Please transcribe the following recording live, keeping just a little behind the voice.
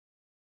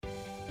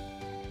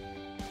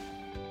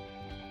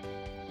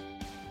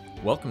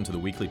Welcome to the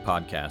weekly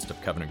podcast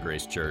of Covenant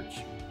Grace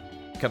Church.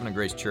 Covenant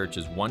Grace Church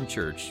is one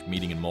church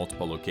meeting in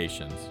multiple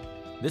locations.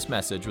 This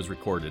message was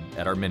recorded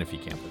at our Menifee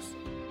campus.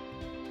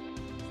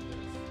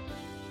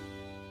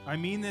 I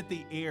mean that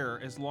the heir,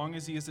 as long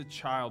as he is a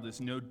child, is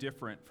no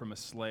different from a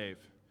slave,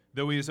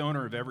 though he is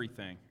owner of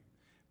everything.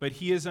 But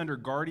he is under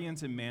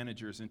guardians and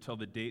managers until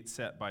the date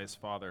set by his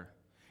father.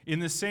 In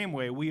the same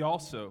way, we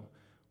also,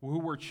 who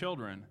were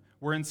children,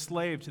 were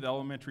enslaved to the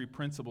elementary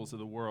principles of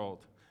the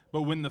world.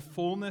 But when the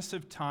fullness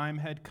of time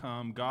had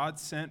come, God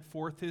sent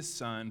forth his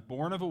Son,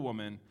 born of a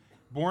woman,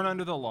 born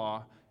under the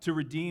law, to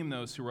redeem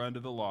those who were under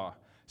the law,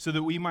 so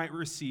that we might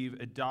receive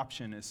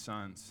adoption as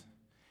sons.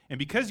 And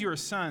because you are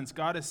sons,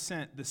 God has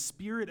sent the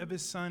Spirit of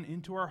his Son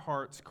into our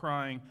hearts,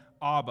 crying,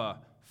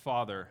 Abba,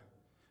 Father.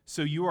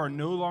 So you are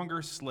no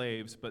longer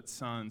slaves, but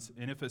sons.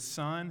 And if a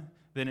son,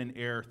 then an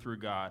heir through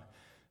God.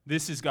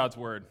 This is God's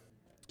word.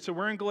 So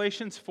we're in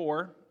Galatians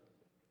 4.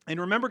 And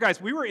remember,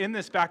 guys, we were in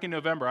this back in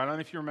November. I don't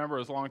know if you remember, it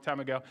was a long time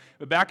ago.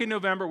 But back in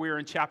November, we were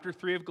in chapter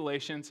 3 of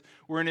Galatians.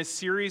 We're in a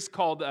series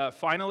called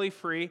Finally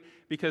Free,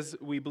 because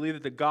we believe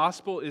that the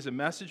gospel is a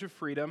message of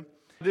freedom.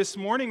 This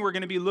morning, we're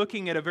going to be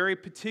looking at a very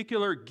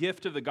particular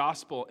gift of the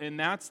gospel, and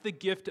that's the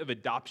gift of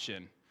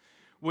adoption.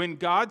 When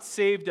God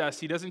saved us,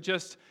 he doesn't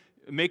just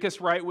make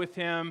us right with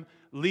him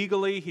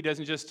legally. He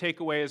doesn't just take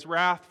away his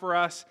wrath for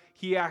us.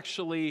 He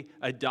actually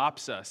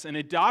adopts us. And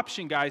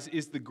adoption, guys,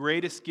 is the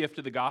greatest gift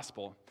of the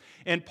gospel.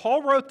 And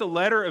Paul wrote the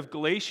letter of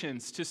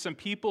Galatians to some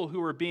people who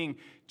were being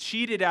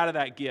cheated out of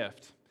that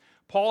gift.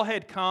 Paul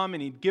had come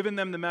and he'd given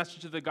them the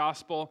message of the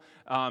gospel.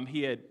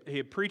 He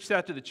had preached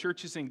that to the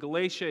churches in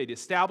Galatia. He'd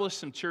established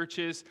some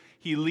churches.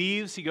 He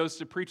leaves. He goes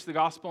to preach the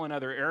gospel in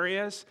other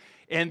areas.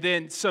 And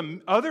then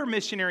some other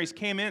missionaries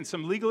came in.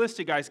 Some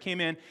legalistic guys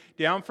came in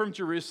down from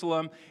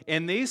Jerusalem.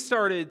 And they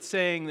started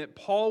saying that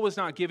Paul was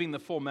not giving the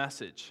full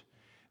message.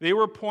 They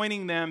were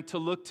pointing them to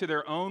look to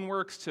their own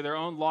works, to their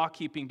own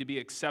law-keeping to be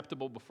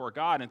acceptable before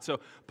God. And so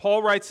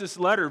Paul writes this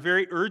letter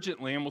very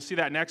urgently, and we'll see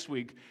that next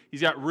week.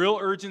 He's got real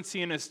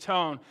urgency in his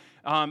tone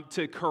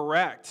to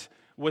correct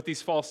what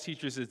these false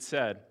teachers had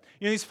said.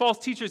 You know, these false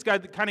teachers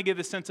kind of give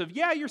the sense of,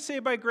 yeah, you're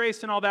saved by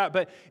grace and all that,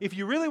 but if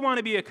you really want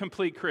to be a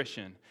complete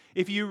Christian,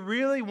 if you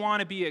really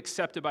want to be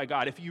accepted by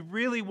God, if you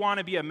really want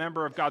to be a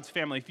member of God's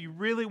family, if you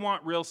really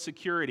want real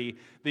security,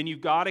 then you've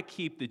got to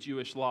keep the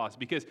Jewish laws.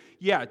 Because,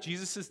 yeah,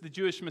 Jesus is the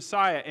Jewish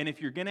Messiah, and if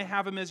you're going to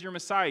have him as your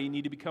Messiah, you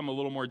need to become a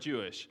little more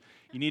Jewish.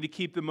 You need to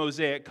keep the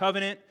Mosaic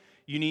covenant.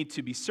 You need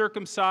to be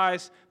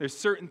circumcised. There's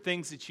certain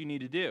things that you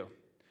need to do.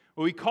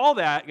 What we call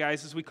that,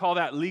 guys, is we call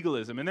that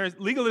legalism. And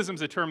legalism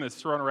is a term that's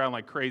thrown around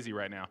like crazy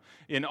right now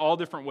in all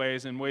different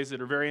ways, in ways that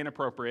are very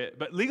inappropriate.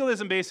 But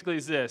legalism basically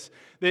is this,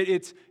 that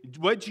it's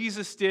what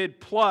Jesus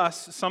did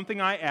plus something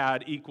I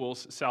add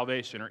equals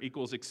salvation or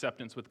equals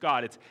acceptance with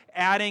God. It's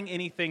adding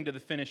anything to the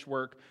finished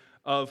work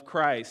of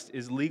Christ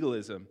is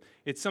legalism.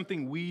 It's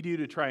something we do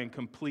to try and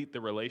complete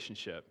the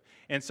relationship.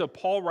 And so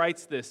Paul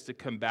writes this to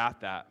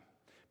combat that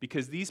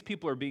because these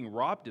people are being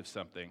robbed of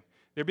something.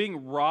 They're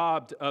being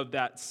robbed of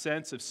that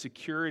sense of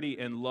security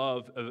and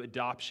love of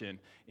adoption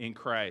in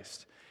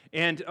Christ.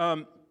 And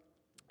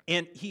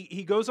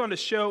he goes on to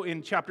show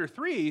in chapter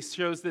 3, he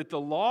shows that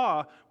the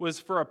law was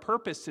for a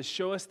purpose to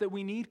show us that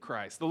we need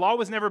Christ. The law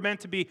was never meant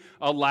to be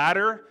a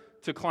ladder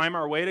to climb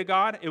our way to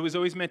God. It was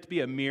always meant to be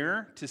a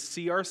mirror to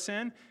see our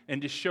sin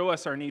and to show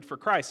us our need for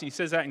Christ. And he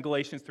says that in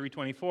Galatians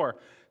 3:24.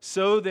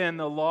 So then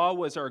the law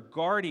was our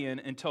guardian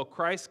until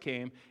Christ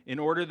came in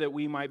order that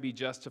we might be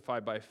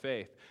justified by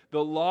faith.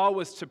 The law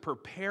was to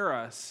prepare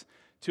us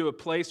to a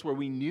place where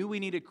we knew we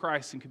needed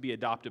Christ and could be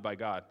adopted by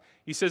God.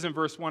 He says in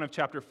verse 1 of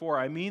chapter 4,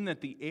 I mean that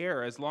the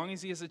heir, as long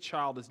as he is a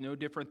child, is no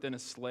different than a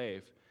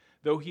slave,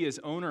 though he is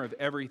owner of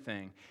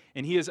everything,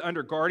 and he is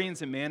under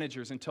guardians and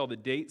managers until the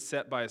date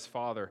set by his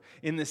father.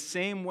 In the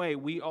same way,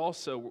 we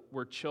also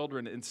were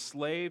children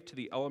enslaved to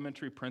the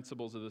elementary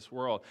principles of this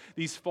world.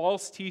 These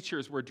false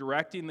teachers were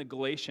directing the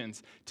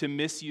Galatians to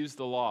misuse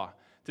the law,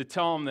 to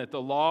tell them that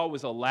the law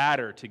was a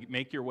ladder to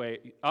make your way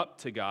up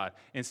to God,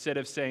 instead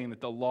of saying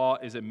that the law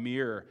is a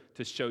mirror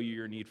to show you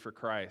your need for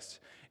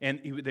Christ.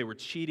 And they were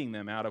cheating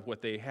them out of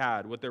what they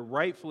had, what they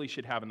rightfully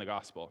should have in the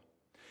gospel.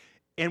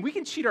 And we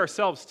can cheat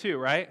ourselves too,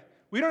 right?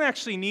 We don't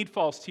actually need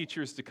false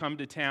teachers to come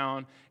to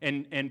town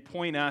and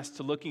point us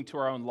to looking to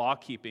our own law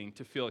keeping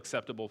to feel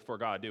acceptable before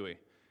God, do we?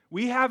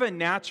 We have a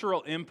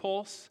natural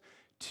impulse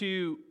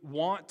to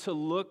want to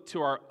look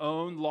to our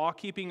own law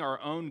keeping, our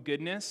own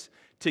goodness,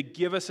 to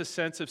give us a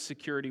sense of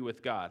security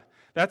with God.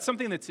 That's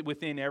something that's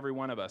within every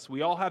one of us.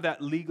 We all have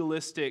that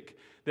legalistic,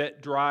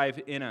 that drive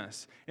in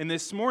us. And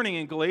this morning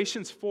in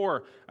Galatians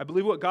 4, I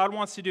believe what God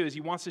wants to do is he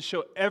wants to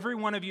show every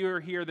one of you who are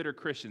here that are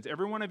Christians,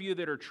 every one of you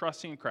that are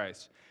trusting in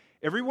Christ,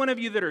 every one of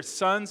you that are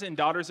sons and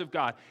daughters of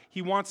God,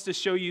 he wants to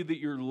show you that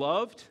you're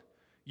loved,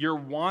 you're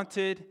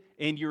wanted,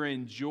 and you're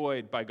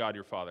enjoyed by God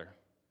your Father.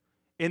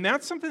 And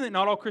that's something that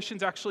not all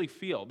Christians actually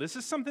feel. This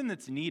is something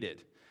that's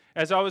needed.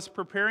 As I was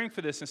preparing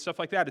for this and stuff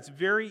like that, it's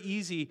very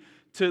easy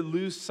to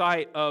lose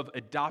sight of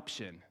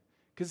adoption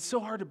because it's so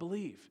hard to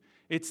believe.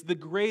 It's the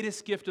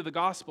greatest gift of the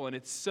gospel, and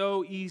it's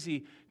so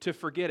easy to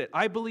forget it.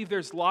 I believe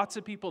there's lots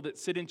of people that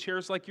sit in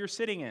chairs like you're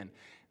sitting in,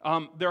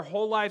 their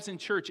whole lives in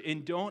church,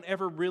 and don't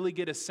ever really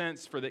get a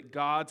sense for that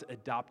God's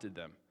adopted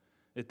them,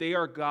 that they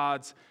are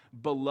God's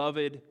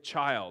beloved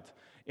child.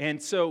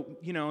 And so,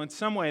 in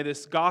some way,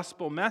 this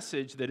gospel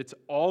message that it's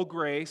all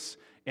grace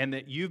and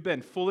that you've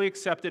been fully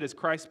accepted as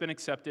Christ's been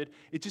accepted,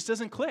 it just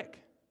doesn't click,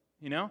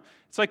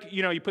 It's like,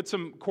 you put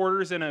some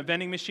quarters in a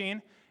vending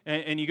machine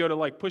and you go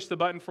to push the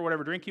button for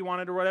whatever drink you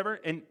wanted or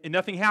whatever, and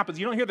nothing happens.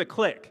 You don't hear the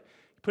click.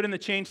 You put in the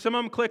change. Some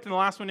of them clicked and the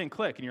last one didn't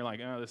click, and you're like,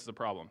 oh, this is a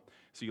problem.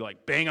 So you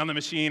bang on the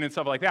machine and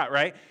stuff like that,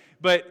 right?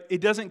 But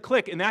it doesn't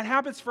click, and that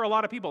happens for a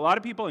lot of people.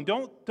 And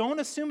don't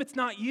assume it's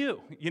not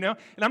you, And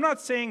I'm not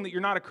saying that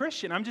you're not a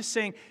Christian. I'm just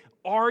saying,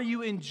 are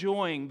you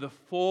enjoying the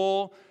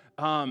full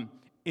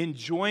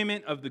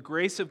enjoyment of the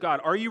grace of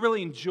God? Are you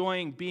really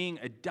enjoying being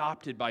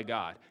adopted by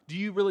God? Do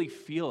you really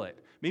feel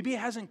it? Maybe it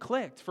hasn't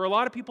clicked. For a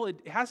lot of people,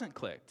 it hasn't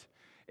clicked.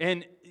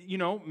 And,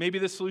 maybe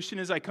the solution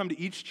is I come to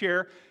each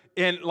chair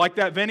and like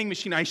that vending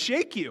machine, I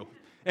shake you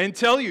and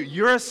tell you,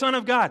 you're a son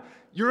of God.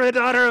 You're a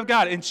daughter of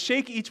God, and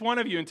shake each one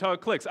of you until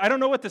it clicks. I don't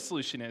know what the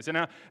solution is.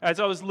 And as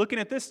I was looking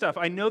at this stuff,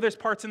 I know there's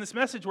parts in this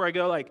message where I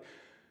go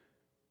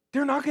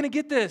they're not going to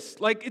get this.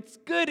 It's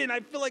good, and I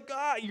feel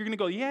you're going to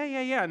go,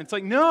 yeah. And it's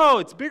no,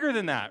 it's bigger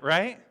than that,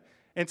 right?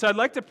 And so I'd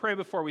like to pray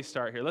before we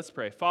start here. Let's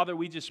pray. Father,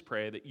 we just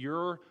pray that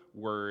your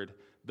word,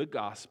 the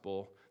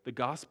gospel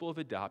of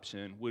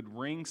adoption, would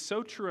ring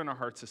so true in our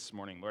hearts this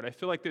morning, Lord. I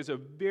feel like there's a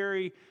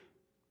very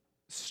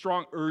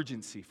strong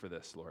urgency for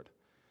this, Lord.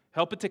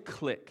 Help it to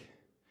click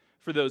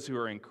for those who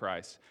are in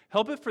Christ.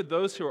 Help it for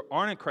those who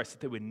aren't in Christ,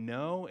 that they would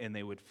know and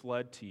they would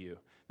flood to you.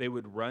 They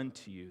would run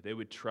to you. They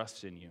would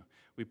trust in you.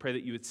 We pray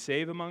that you would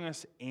save among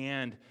us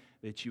and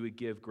that you would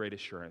give great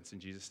assurance.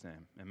 In Jesus'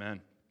 name, amen.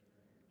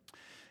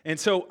 And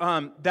so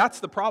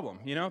that's the problem.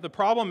 The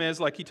problem is,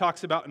 like he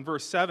talks about in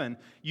verse 7,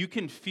 you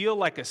can feel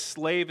like a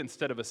slave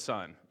instead of a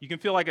son. You can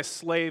feel like a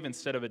slave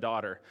instead of a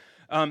daughter.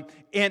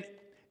 And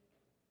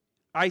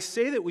I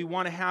say that we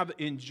want to have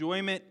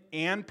enjoyment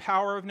and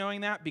power of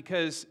knowing that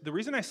because the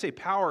reason I say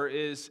power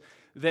is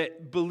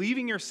that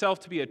believing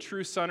yourself to be a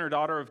true son or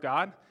daughter of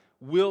God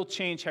will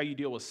change how you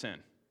deal with sin.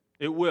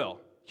 It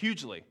will,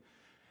 hugely.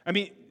 I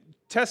mean,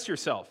 test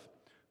yourself.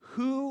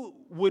 Who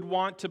would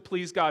want to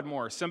please God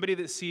more? Somebody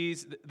that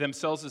sees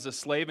themselves as a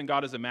slave and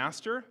God as a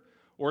master,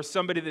 or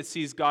somebody that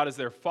sees God as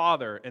their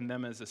father and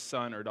them as a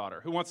son or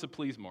daughter? Who wants to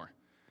please more?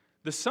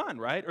 The son,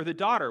 right? Or the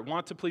daughter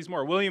want to please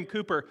more. William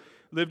Cooper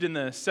lived in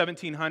the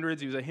 1700s.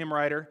 He was a hymn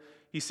writer.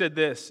 He said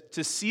this,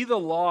 to see the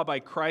law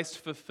by Christ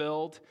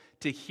fulfilled,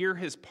 to hear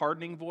his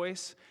pardoning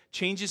voice,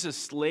 changes a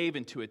slave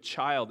into a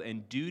child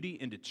and duty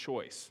into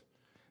choice.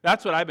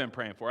 That's what I've been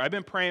praying for. I've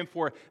been praying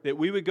for that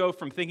we would go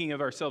from thinking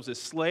of ourselves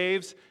as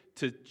slaves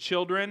to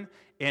children,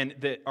 and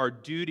that our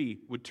duty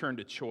would turn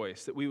to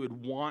choice, that we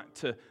would want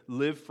to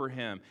live for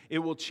him. It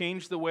will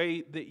change the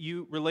way that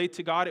you relate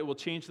to God. It will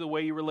change the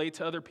way you relate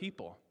to other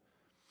people.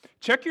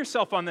 Check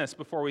yourself on this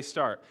before we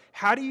start.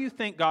 How do you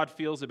think God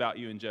feels about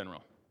you in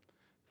general?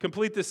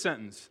 Complete this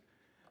sentence.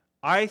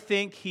 I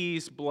think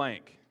he's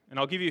blank. And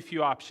I'll give you a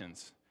few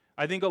options.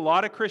 I think a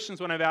lot of Christians,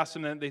 when I've asked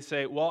them that, they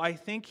say, well, I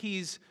think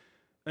he's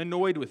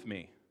annoyed with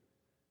me,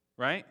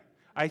 right?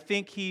 I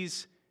think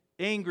he's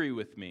angry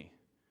with me.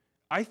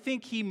 I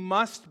think he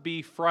must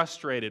be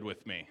frustrated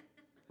with me,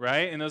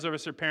 right? And those of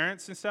us are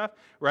parents and stuff,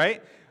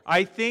 right?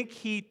 I think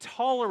he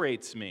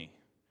tolerates me.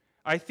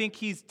 I think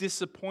he's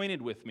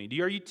disappointed with me.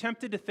 Are you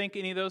tempted to think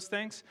any of those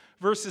things?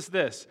 Versus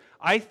this,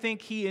 I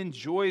think he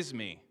enjoys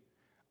me.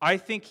 I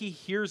think he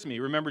hears me.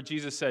 Remember,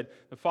 Jesus said,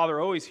 the Father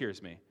always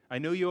hears me. I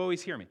know you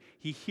always hear me.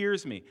 He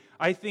hears me.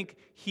 I think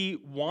he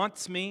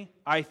wants me.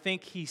 I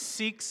think he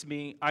seeks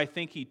me. I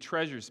think he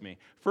treasures me.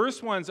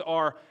 First ones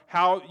are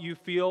how you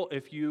feel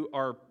if you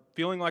are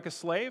feeling like a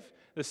slave.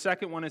 The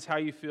second one is how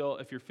you feel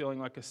if you're feeling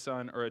like a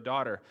son or a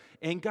daughter.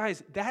 And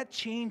guys, that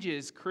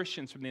changes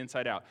Christians from the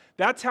inside out.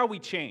 That's how we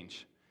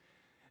change.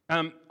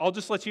 I'll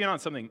just let you in on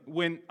something.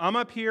 When I'm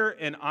up here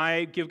and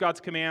I give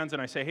God's commands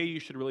and I say, hey, you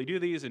should really do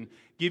these and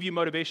give you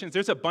motivations,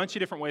 there's a bunch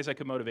of different ways I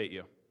could motivate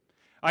you.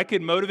 I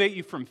could motivate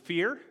you from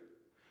fear.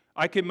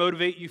 I could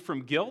motivate you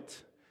from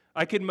guilt.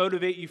 I could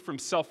motivate you from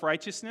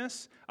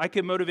self-righteousness. I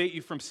could motivate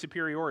you from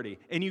superiority.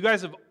 And you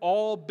guys have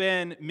all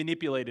been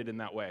manipulated in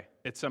that way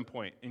at some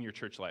point in your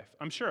church life.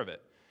 I'm sure of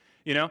it.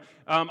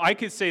 I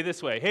could say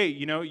this way, hey,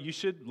 you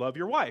should love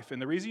your wife.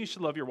 And the reason you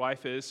should love your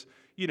wife is,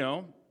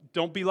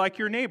 don't be like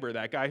your neighbor,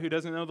 that guy who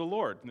doesn't know the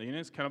Lord.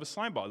 It's kind of a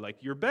slimeball. Like,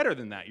 you're better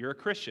than that. You're a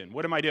Christian.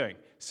 What am I doing?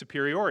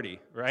 Superiority,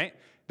 right?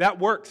 That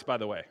works, by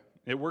the way.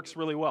 It works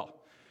really well.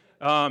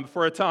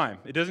 For a time.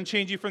 It doesn't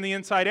change you from the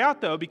inside out,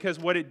 though, because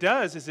what it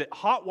does is it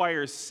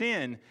hotwires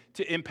sin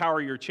to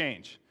empower your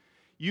change.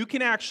 You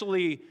can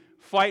actually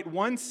fight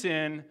one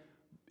sin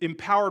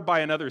empowered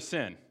by another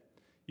sin.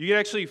 You can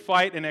actually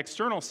fight an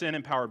external sin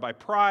empowered by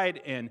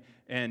pride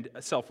and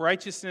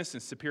self-righteousness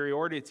and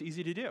superiority. It's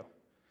easy to do.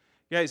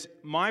 Guys,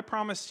 my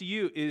promise to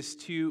you is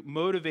to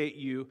motivate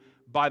you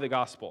by the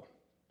gospel.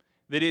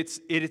 That it's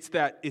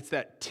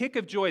that tick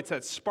of joy, it's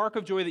that spark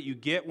of joy that you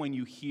get when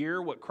you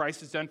hear what Christ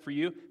has done for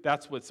you.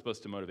 That's what's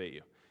supposed to motivate you.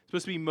 It's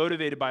supposed to be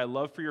motivated by a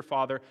love for your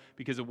Father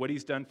because of what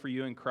He's done for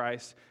you in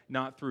Christ,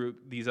 not through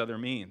these other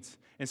means.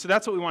 And so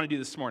that's what we want to do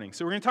this morning.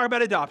 So we're going to talk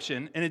about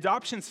adoption, and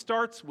adoption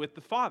starts with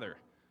the Father.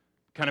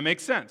 Kind of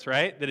makes sense,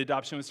 right? That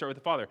adoption would start with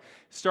the Father.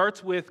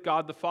 Starts with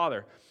God the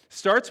Father.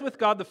 Starts with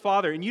God the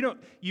Father. And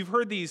you've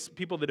heard these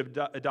people that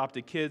have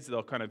adopted kids,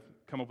 they'll kind of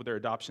come up with their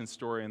adoption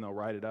story and they'll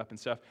write it up and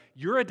stuff.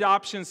 Your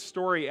adoption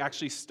story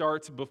actually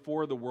starts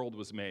before the world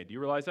was made. Do you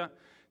realize that?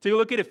 Take a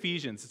look at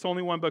Ephesians. It's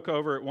only one book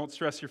over. It won't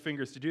stress your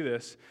fingers to do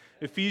this.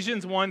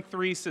 Ephesians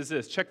 1:3 says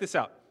this. Check this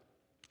out.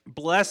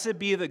 Blessed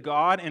be the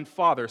God and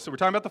Father. So we're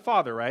talking about the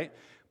Father, right?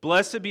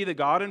 Blessed be the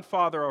God and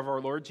Father of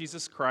our Lord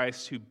Jesus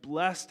Christ, who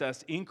blessed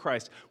us in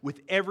Christ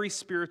with every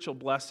spiritual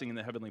blessing in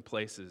the heavenly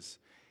places.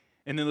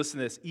 And then listen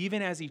to this.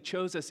 Even as He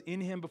chose us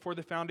in Him before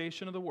the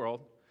foundation of the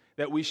world,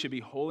 that we should be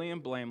holy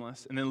and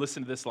blameless. And then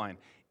listen to this line.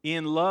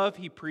 In love,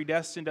 He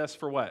predestined us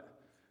for what?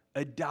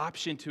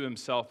 Adoption to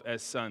Himself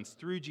as sons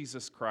through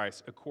Jesus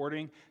Christ,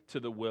 according to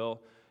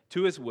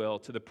His will,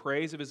 to the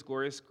praise of His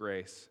glorious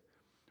grace,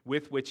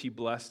 with which He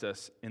blessed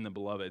us in the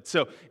Beloved.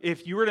 So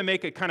if you were to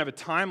make a kind of a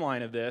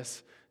timeline of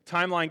this,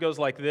 timeline goes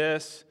like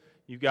this.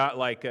 You've got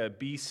like a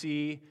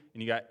BC,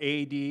 and you got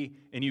AD,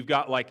 and you've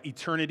got like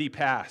eternity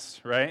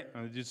past, right?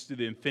 I'll just do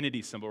the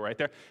infinity symbol right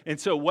there. And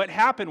so what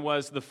happened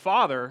was the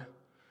Father,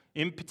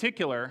 in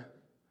particular,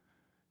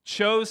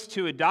 chose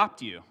to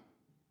adopt you.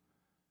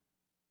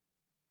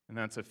 And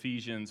that's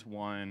Ephesians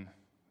 1,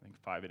 I think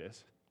 5 it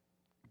is.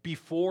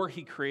 Before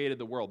He created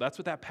the world. That's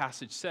what that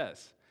passage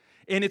says.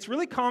 And it's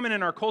really common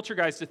in our culture,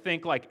 guys, to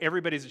think like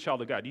everybody's a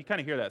child of God. You kind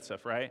of hear that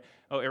stuff, right?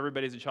 Oh,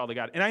 everybody's a child of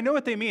God. And I know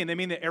what they mean. They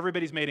mean that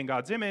everybody's made in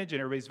God's image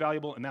and everybody's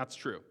valuable, and that's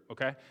true,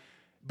 okay?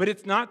 But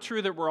it's not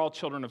true that we're all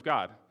children of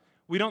God.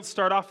 We don't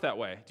start off that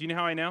way. Do you know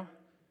how I know?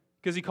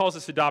 Because He calls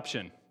us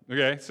adoption,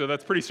 okay? So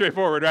that's pretty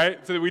straightforward,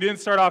 right? So that we didn't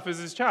start off as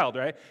His child,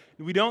 right?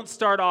 We don't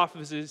start off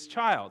as His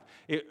child.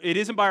 It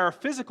isn't by our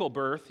physical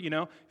birth, you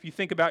know? If you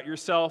think about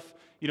yourself,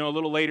 you know, a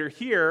little later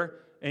here,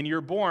 and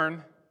you're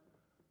born,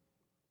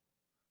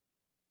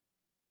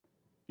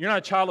 you're not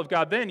a child of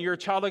God then. You're a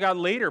child of God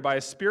later by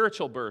a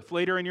spiritual birth,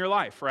 later in your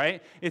life,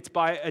 right? It's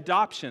by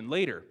adoption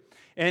later.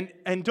 And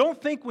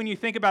don't think when you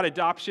think about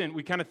adoption,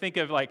 we kind of think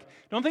of like,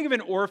 don't think of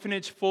an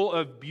orphanage full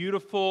of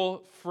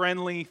beautiful,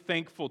 friendly,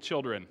 thankful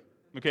children,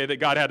 okay,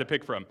 that God had to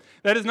pick from.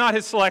 That is not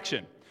His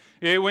selection.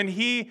 Okay, when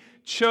He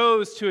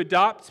chose to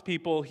adopt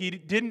people, He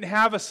didn't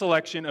have a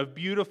selection of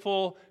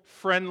beautiful,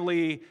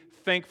 friendly,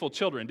 thankful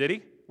children, did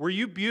He? Were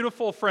you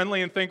beautiful,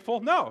 friendly, and thankful?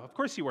 No, of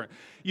course you weren't.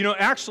 You know,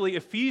 actually,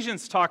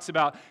 Ephesians talks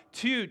about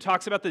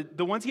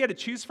the ones He had to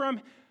choose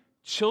from,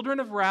 children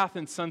of wrath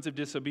and sons of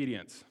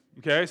disobedience.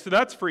 Okay, so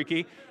that's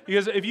freaky.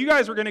 Because if you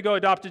guys were going to go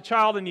adopt a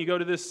child and you go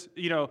to this,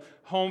 you know,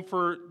 home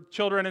for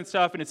children and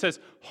stuff, and it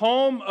says,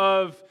 home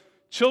of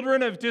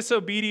children of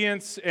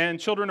disobedience and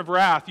children of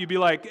wrath, you'd be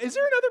like, is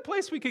there another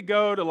place we could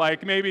go to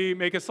like maybe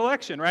make a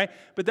selection, right?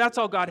 But that's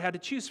all God had to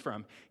choose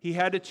from. He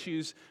had to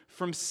choose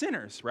from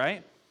sinners,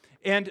 right?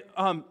 And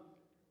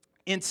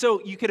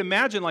so you could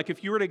imagine, like,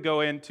 if you were to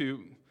go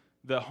into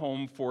the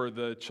home for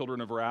the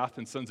children of wrath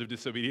and sons of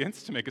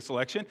disobedience to make a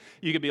selection,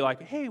 you could be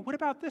like, hey, what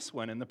about this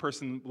one? And the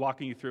person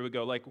walking you through would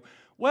go like,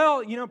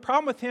 well, you know,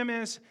 problem with him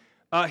is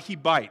he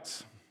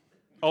bites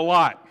a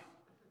lot.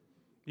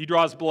 He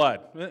draws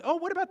blood. Oh,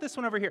 what about this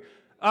one over here?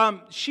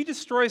 She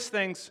destroys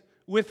things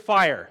with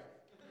fire.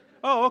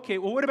 Oh, okay,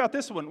 well, what about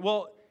this one?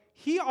 Well,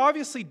 he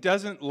obviously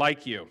doesn't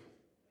like you.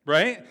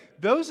 Right?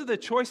 Those are the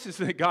choices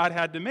that God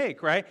had to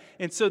make, right?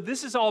 And so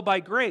this is all by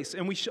grace.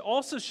 And we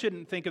also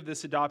shouldn't think of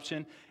this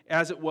adoption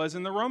as it was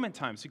in the Roman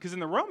times, because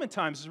in the Roman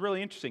times, it's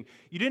really interesting.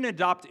 You didn't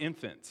adopt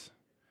infants.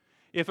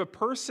 If a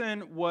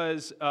person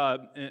was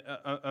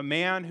a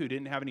man who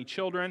didn't have any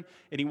children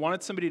and he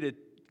wanted somebody to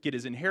get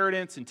his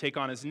inheritance and take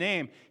on his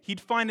name, he'd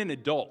find an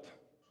adult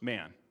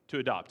man to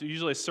adopt,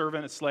 usually a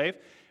servant, a slave.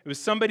 It was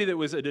somebody that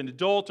was an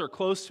adult or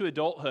close to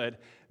adulthood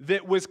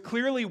that was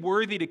clearly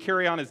worthy to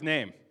carry on his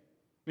name.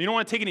 You don't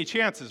want to take any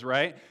chances,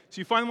 right? So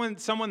you find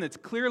someone that's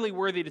clearly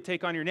worthy to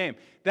take on your name.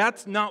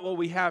 That's not what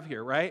we have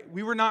here, right?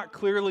 We were not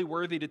clearly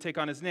worthy to take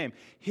on His name.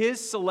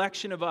 His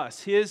selection of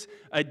us, His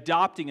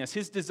adopting us,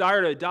 His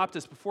desire to adopt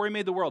us before He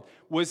made the world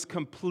was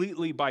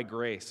completely by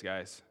grace,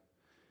 guys.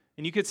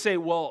 And you could say,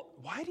 well,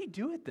 why did He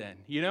do it then?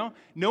 You know,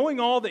 knowing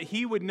all that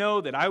He would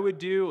know that I would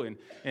do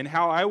and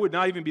how I would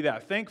not even be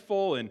that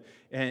thankful and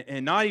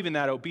not even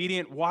that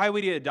obedient, why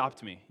would He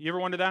adopt me? You ever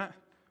wonder that?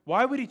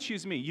 Why would He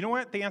choose me? You know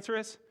what the answer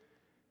is?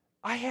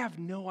 I have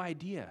no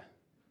idea.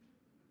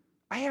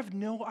 I have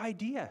no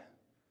idea.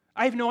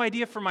 I have no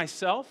idea for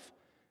myself.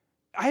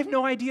 I have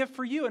no idea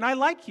for you, and I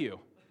like you.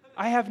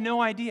 I have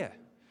no idea.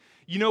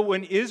 You know,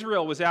 when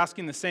Israel was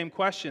asking the same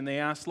question, they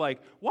asked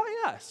like,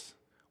 why us?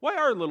 Why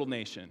our little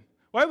nation?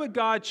 Why would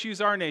God choose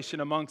our nation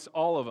amongst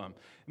all of them?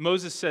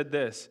 Moses said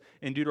this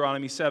in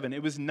Deuteronomy 7,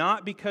 "It was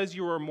not because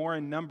you were more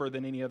in number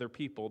than any other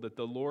people that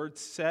the Lord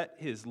set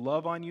his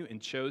love on you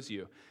and chose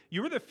you.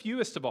 You were the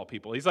fewest of all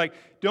people." He's like,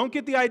 don't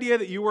get the idea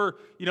that you were,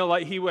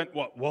 like he went,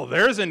 well,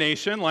 there's a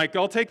nation, like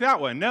I'll take that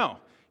one. No.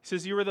 He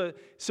says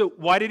so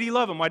why did he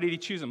love them? Why did he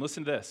choose them?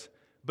 Listen to this.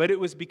 "But it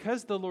was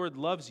because the Lord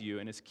loves you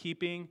and is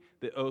keeping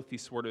the oath he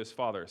swore to his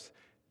fathers."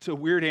 It's a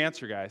weird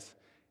answer, guys.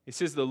 It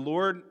says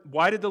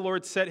why did the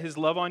Lord set his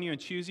love on you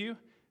and choose you?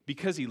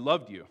 Because he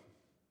loved you.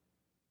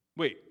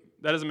 Wait,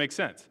 that doesn't make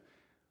sense.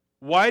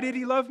 Why did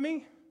he love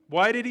me?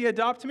 Why did he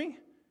adopt me?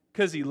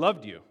 Because he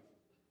loved you.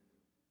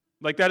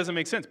 Like, that doesn't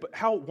make sense, but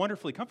how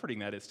wonderfully comforting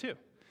that is, too.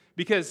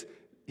 Because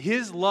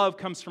his love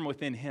comes from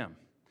within him.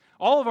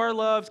 All of our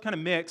love's kind of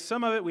mixed.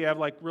 Some of it we have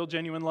like real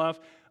genuine love.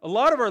 A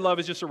lot of our love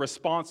is just a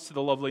response to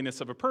the loveliness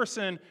of a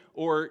person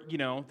or,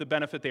 the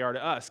benefit they are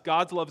to us.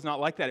 God's love is not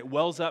like that. It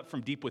wells up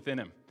from deep within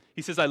him.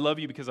 He says, "I love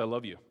you because I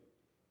love you."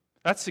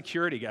 That's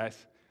security,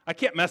 guys. I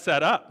can't mess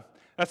that up.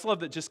 That's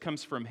love that just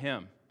comes from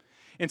him.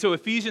 And so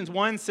Ephesians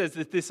 1 says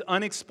that this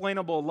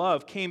unexplainable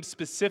love came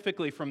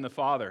specifically from the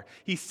Father.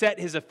 He set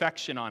his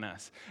affection on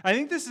us. I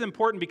think this is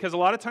important because a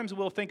lot of times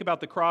we'll think about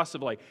the cross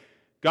of like,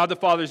 God the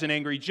Father's an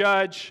angry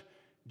judge.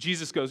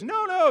 Jesus goes,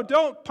 no,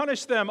 don't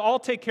punish them. I'll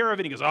take care of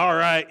it. He goes, all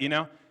right,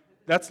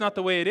 That's not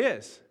the way it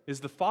is. It's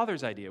the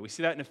Father's idea. We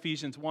see that in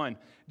Ephesians 1.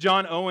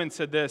 John Owen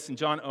said this, and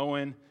John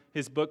Owen,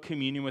 his book,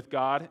 Communion with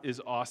God, is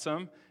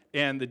awesome.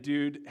 And the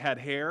dude had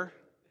hair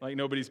like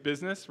nobody's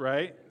business,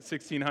 right?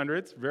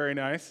 1600s, very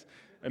nice.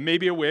 And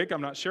maybe a wig,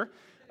 I'm not sure.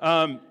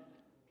 But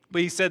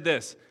he said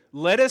this,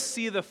 "Let us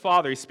see the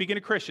Father," he's speaking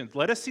to Christians,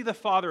 "let us see the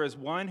Father as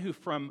one who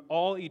from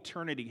all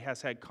eternity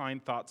has had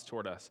kind thoughts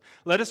toward us.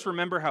 Let us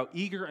remember how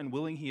eager and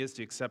willing he is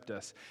to accept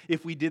us.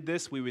 If we did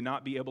this, we would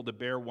not be able to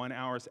bear 1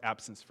 hour's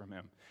absence from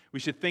him. We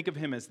should think of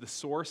him as the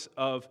source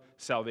of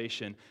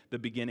salvation, the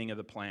beginning of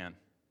the plan."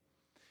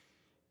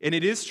 And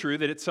it is true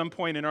that at some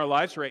point in our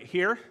lives right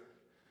here,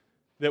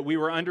 that we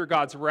were under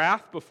God's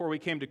wrath before we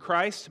came to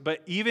Christ,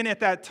 but even at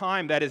that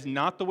time, that is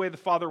not the way the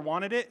Father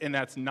wanted it, and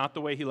that's not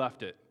the way he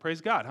left it. Praise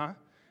God, huh?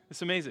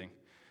 It's amazing.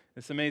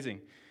 It's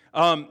amazing.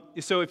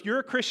 So if you're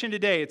a Christian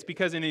today, it's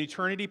because in an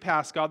eternity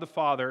past, God the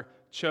Father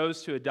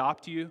chose to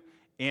adopt you,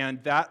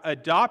 and that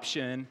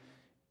adoption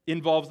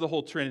involves the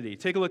whole Trinity.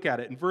 Take a look at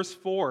it. In verse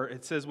 4,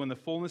 it says, "When the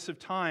fullness of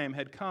time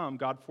had come,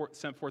 God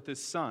sent forth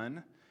his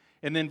Son."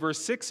 And then verse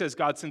 6 says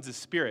God sends his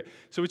Spirit.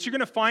 So what you're going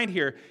to find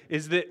here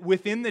is that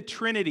within the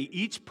Trinity,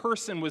 each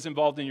person was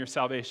involved in your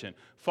salvation.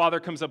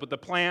 Father comes up with the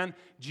plan.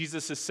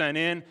 Jesus is sent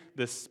in.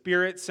 The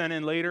Spirit sent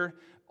in later,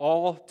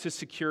 all to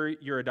secure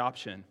your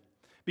adoption.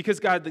 Because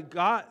the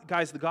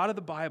God of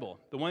the Bible,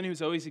 the one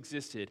who's always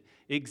existed,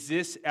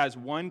 exists as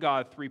one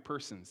God, three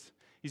persons.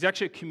 He's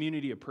actually a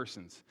community of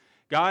persons.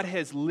 God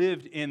has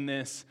lived in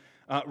this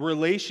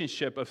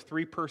relationship of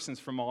three persons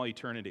from all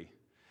eternity.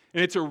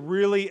 And it's a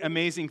really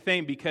amazing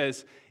thing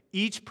because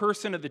each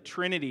person of the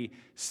Trinity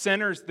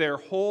centers their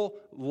whole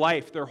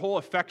life, their whole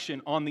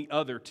affection on the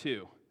other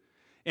two.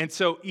 And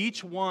so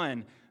each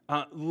one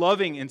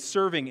loving and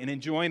serving and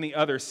enjoying the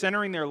other,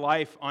 centering their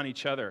life on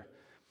each other.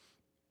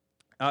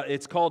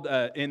 It's called,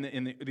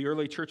 in the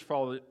early church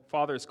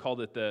fathers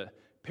called it the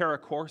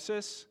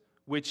perichoresis,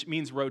 which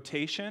means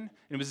rotation. And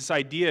it was this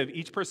idea of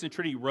each person of the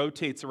Trinity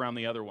rotates around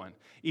the other one.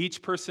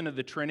 Each person of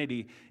the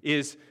Trinity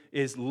is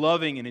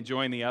loving and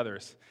enjoying the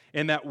others.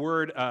 And that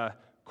word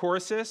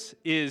choresis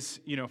is,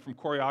 from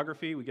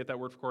choreography. We get that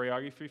word for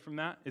choreography from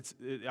that. It's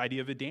the idea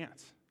of a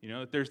dance.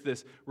 There's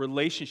this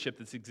relationship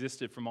that's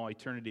existed from all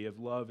eternity of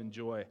love and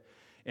joy.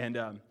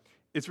 And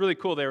it's really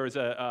cool. There was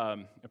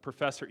a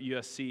professor at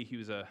USC. He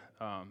was a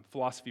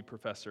philosophy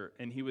professor.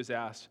 And he was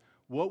asked,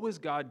 what was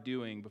God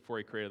doing before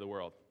he created the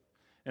world?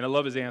 And I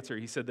love his answer.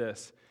 He said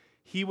this,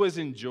 he was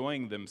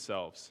enjoying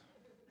themselves.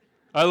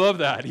 I love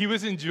that. He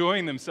was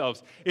enjoying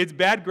themselves. It's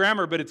bad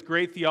grammar, but it's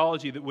great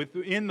theology that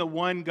within the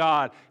one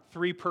God,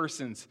 three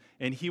persons,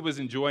 and he was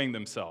enjoying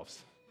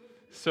themselves.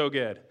 So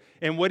good.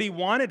 And what he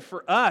wanted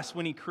for us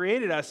when he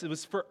created us, it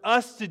was for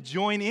us to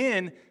join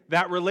in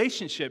that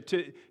relationship,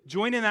 to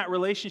join in that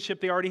relationship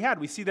they already had.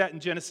 We see that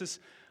in Genesis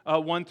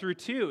 1 through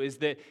 2, is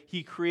that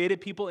he created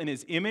people in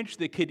his image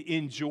that could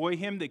enjoy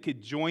him, that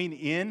could join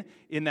in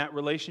that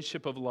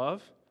relationship of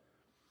love.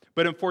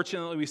 But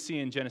unfortunately, we see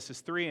in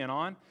Genesis 3 and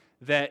on,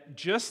 that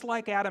just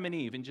like Adam and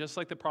Eve, and just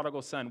like the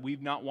prodigal son,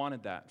 we've not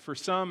wanted that. For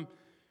some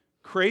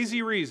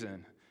crazy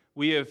reason,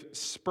 we have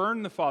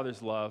spurned the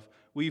Father's love.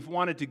 We've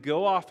wanted to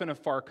go off in a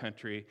far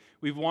country.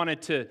 We've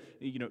wanted to,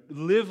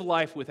 live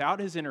life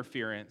without his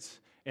interference,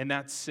 and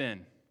that's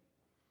sin.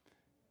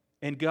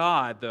 And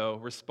God, though,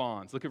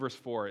 responds. Look at verse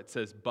 4. It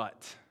says,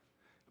 But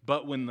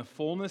when the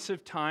fullness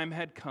of time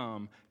had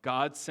come,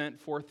 God sent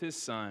forth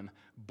his Son,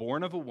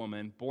 born of a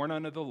woman, born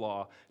under the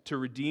law, to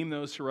redeem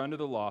those who are under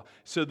the law,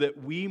 so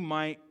that we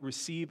might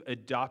receive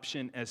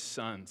adoption as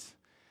sons.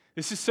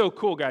 This is so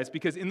cool, guys,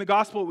 because in the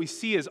gospel what we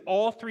see is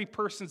all three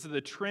persons of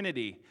the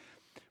Trinity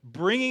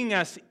bringing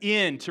us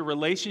into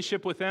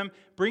relationship with them,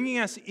 bringing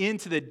us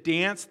into the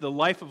dance, the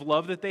life of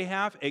love that they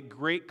have at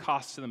great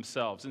cost to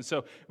themselves. And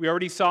so we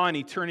already saw in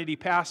eternity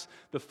past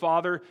the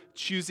Father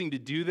choosing to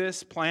do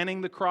this,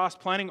 planning the cross,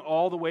 planning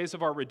all the ways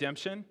of our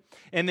redemption.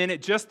 And then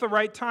at just the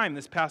right time,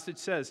 this passage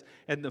says,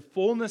 in the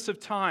fullness of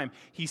time,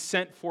 he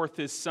sent forth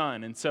his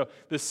Son. And so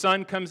the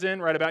Son comes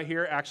in right about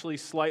here, actually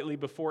slightly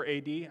before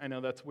AD. I know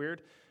that's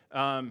weird.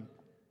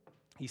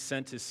 He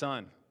sent his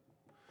Son.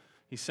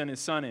 He sent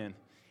his Son in.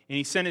 And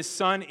he sent his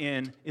Son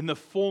in the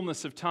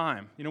fullness of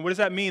time. You know, what does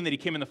that mean that he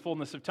came in the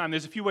fullness of time?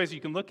 There's a few ways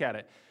you can look at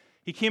it.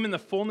 He came in the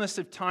fullness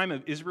of time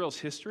of Israel's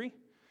history.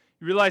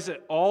 You realize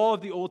that all of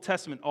the Old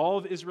Testament, all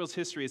of Israel's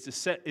history is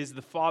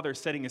the Father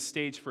setting a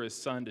stage for his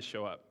Son to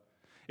show up.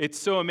 It's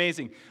so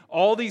amazing.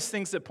 All these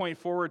things that point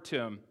forward to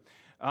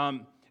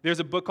him. There's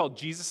a book called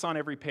Jesus on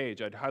Every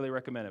Page. I'd highly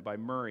recommend it, by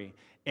Murray.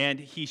 And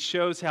he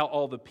shows how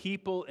all the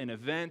people and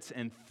events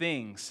and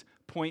things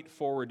point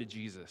forward to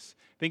Jesus.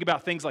 Think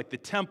about things like the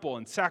temple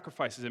and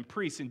sacrifices and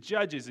priests and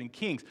judges and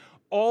kings.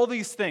 All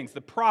these things,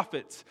 the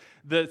prophets,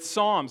 the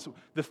Psalms,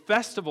 the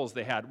festivals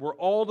they had, were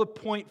all to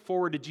point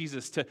forward to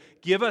Jesus, to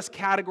give us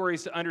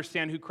categories to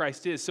understand who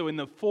Christ is. So in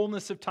the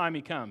fullness of time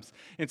he comes.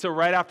 And so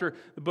right after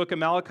the book of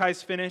Malachi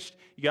is finished,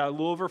 you got a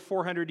little over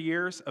 400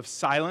 years of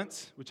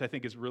silence, which I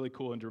think is really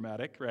cool and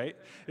dramatic, right?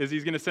 Is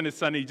he's going to send his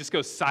Son and he just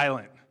goes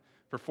silent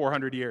for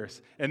 400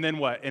 years. And then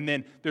what? And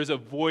then there's a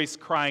voice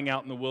crying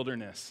out in the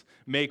wilderness,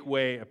 make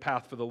way, a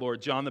path for the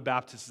Lord. John the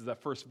Baptist is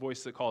that first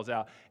voice that calls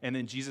out. And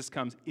then Jesus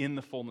comes in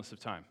the fullness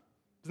of time.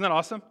 Isn't that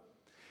awesome?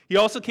 He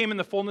also came in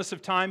the fullness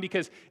of time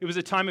because it was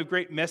a time of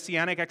great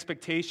messianic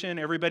expectation.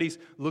 Everybody's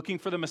looking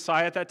for the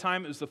Messiah at that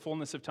time. It was the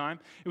fullness of time.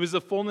 It was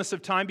the fullness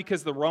of time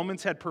because the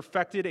Romans had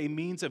perfected a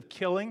means of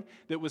killing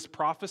that was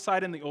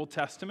prophesied in the Old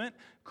Testament,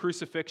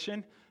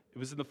 crucifixion. It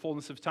was in the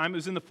fullness of time. It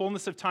was in the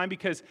fullness of time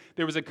because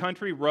there was a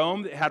country,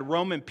 Rome, that had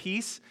Roman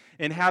peace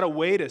and had a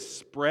way to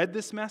spread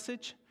this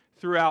message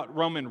throughout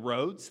Roman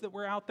roads that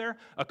were out there,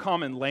 a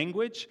common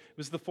language. It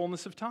was the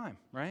fullness of time,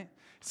 right?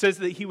 It says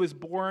that he was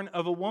born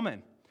of a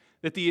woman,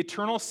 that the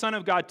eternal Son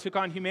of God took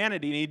on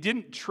humanity, and he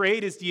didn't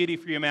trade his deity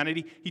for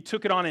humanity. He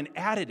took it on and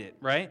added it,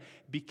 right?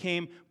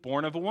 Became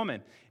born of a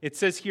woman. It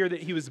says here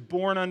that he was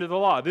born under the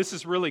law. This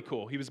is really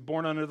cool. He was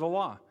born under the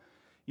law.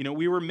 You know,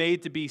 we were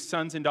made to be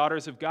sons and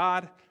daughters of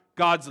God.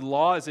 God's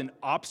law is an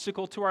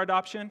obstacle to our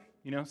adoption.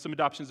 You know, some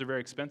adoptions are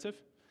very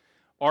expensive.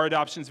 Our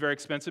adoption is very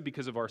expensive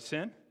because of our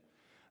sin.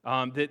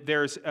 That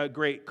there's a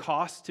great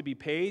cost to be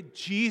paid.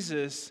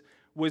 Jesus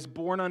was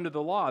born under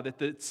the law. That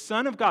the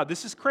Son of God,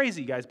 this is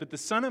crazy, guys, but the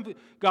Son of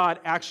God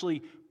actually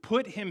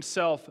put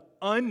himself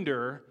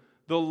under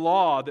the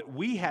law that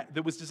we had,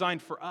 that was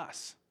designed for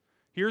us.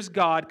 Here's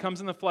God, comes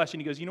in the flesh,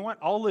 and he goes, you know what?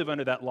 I'll live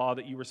under that law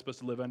that you were supposed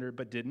to live under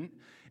but didn't.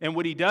 And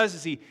what he does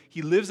is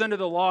he lives under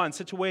the law in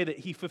such a way that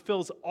he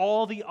fulfills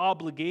all the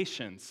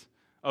obligations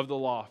of the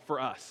law for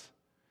us.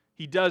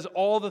 He does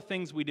all the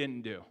things we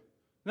didn't do. Isn't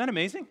that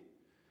amazing?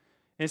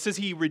 And it says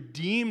he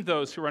redeemed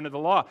those who are under the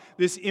law.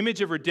 This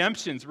image of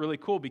redemption is really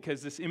cool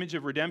because this image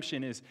of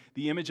redemption is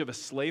the image of a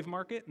slave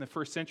market in the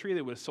first century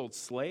that would have sold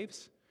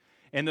slaves.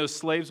 And those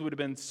slaves would have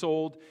been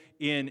sold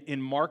in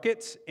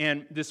markets.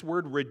 And this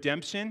word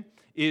redemption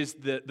is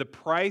the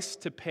price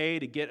to pay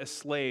to get a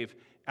slave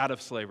out of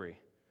slavery.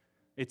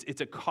 It's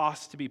a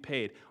cost to be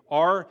paid.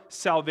 Our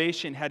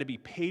salvation had to be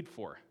paid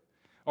for.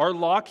 Our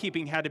law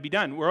keeping had to be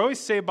done. We're always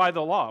saved by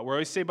the law. We're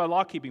always saved by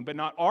law keeping, but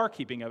not our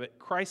keeping of it,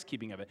 Christ's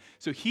keeping of it.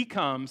 So he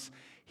comes,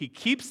 he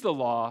keeps the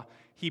law,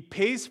 he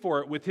pays for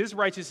it with his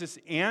righteousness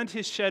and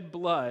his shed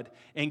blood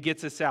and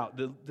gets us out.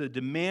 The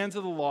demands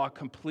of the law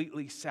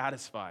completely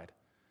satisfied.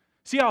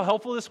 See how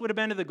helpful this would have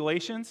been to the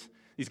Galatians?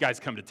 These guys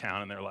come to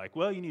town and they're like,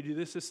 well, you need to do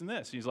this, this, and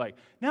this. And he's like,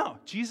 no,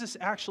 Jesus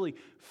actually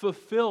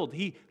fulfilled.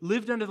 He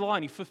lived under the law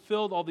and he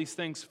fulfilled all these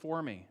things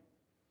for me.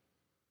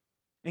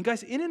 And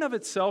guys, in and of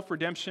itself,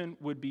 redemption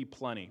would be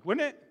plenty,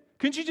 wouldn't it?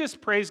 Couldn't you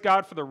just praise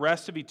God for the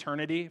rest of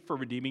eternity for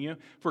redeeming you,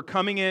 for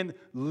coming in,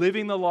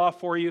 living the law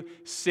for you,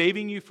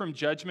 saving you from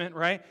judgment,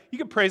 right? You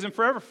could praise him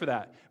forever for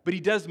that. But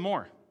he does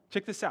more.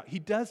 Check this out. He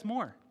does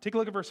more. Take a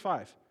look at verse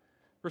 5.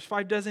 Verse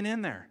 5 doesn't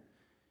end there.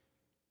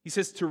 He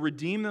says to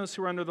redeem those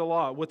who are under the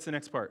law. What's the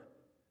next part?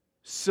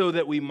 So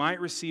that we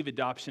might receive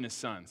adoption as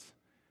sons.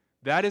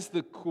 That is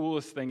the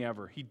coolest thing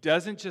ever. He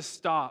doesn't just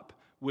stop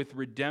with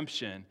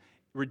redemption.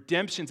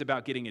 Redemption's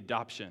about getting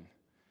adoption.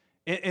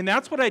 And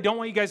that's what I don't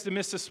want you guys to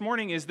miss this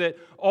morning is that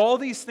all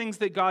these things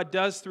that God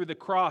does through the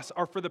cross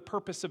are for the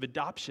purpose of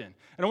adoption.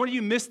 I don't want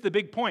you to miss the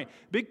big point.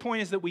 Big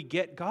point is that we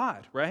get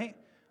God, right?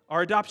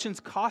 Our adoption's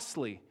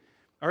costly.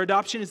 Our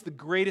adoption is the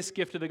greatest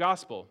gift of the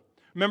gospel.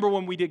 Remember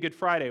when we did Good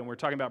Friday and we're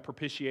talking about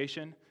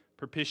propitiation?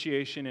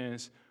 Propitiation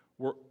is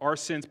where our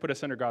sins put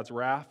us under God's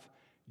wrath.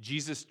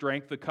 Jesus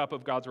drank the cup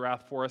of God's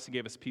wrath for us and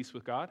gave us peace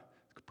with God.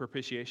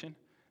 Propitiation.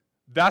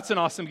 That's an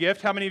awesome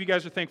gift. How many of you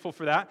guys are thankful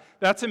for that?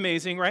 That's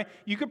amazing, right?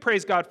 You could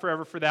praise God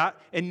forever for that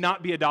and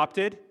not be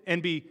adopted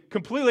and be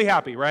completely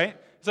happy, right?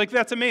 It's like,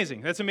 that's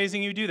amazing. That's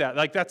amazing you do that.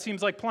 Like, that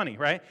seems like plenty,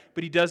 right?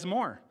 But he does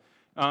more.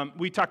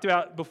 We talked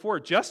about before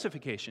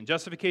justification.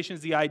 Justification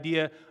is the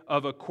idea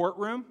of a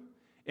courtroom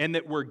and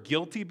that we're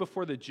guilty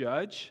before the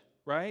judge,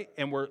 right?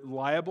 And we're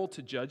liable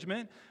to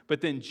judgment.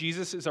 But then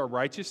Jesus is our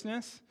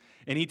righteousness,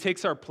 and he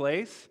takes our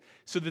place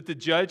so that the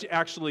judge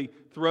actually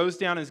throws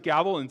down his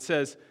gavel and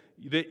says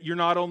that you're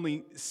not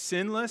only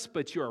sinless,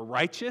 but you're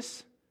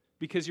righteous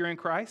because you're in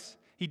Christ.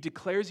 He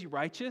declares you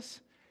righteous.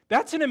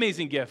 That's an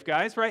amazing gift,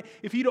 guys, right?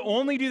 If he'd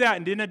only do that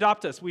and didn't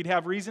adopt us, we'd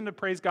have reason to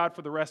praise God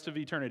for the rest of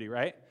eternity,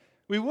 right?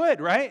 We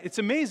would, right? It's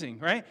amazing,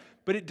 right?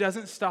 But it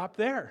doesn't stop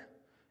there.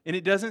 And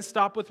it doesn't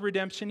stop with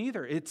redemption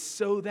either. It's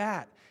so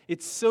that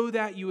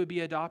you would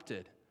be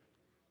adopted.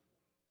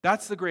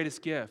 That's the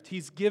greatest gift.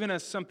 He's given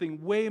us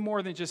something way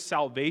more than just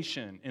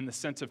salvation in the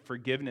sense of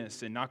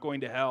forgiveness and not going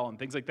to hell and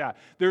things like that.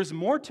 There's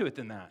more to it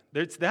than that.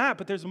 There's that,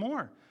 but there's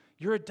more.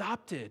 You're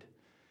adopted.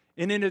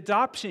 And in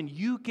adoption,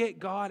 you get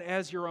God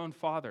as your own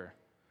Father.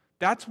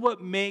 That's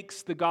what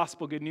makes the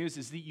gospel good news,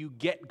 is that you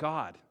get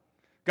God.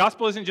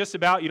 Gospel isn't just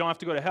about you don't have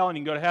to go to hell and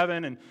you can go to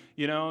heaven and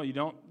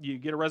you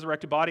get a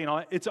resurrected body and all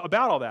that. It's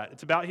about all that.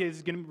 It's about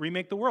he's going to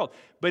remake the world.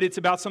 But it's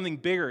about something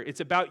bigger. It's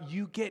about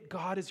you get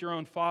God as your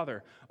own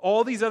Father.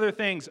 All these other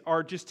things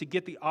are just to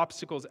get the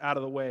obstacles out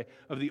of the way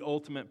of the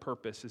ultimate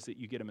purpose, is that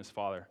you get him as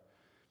Father.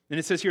 And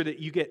it says here that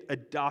you get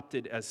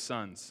adopted as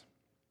sons.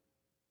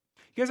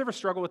 You guys ever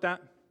struggle with that?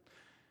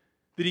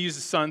 Did he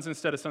use sons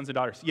instead of sons and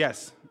daughters?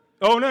 Yes.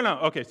 Oh, no.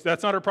 Okay, so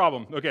that's not our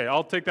problem. Okay,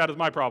 I'll take that as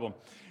my problem.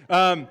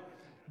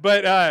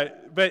 But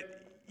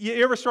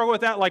you ever struggle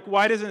with that? Like,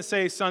 why doesn't it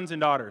say sons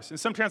and daughters? And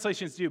some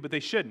translations do, but they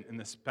shouldn't in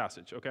this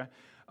passage, okay?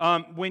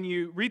 When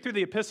you read through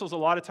the epistles, a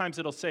lot of times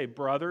it'll say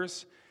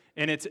brothers,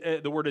 and it's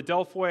the word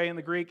adelphoi in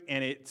the Greek,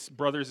 and it's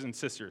brothers and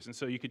sisters. And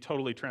so you could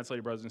totally translate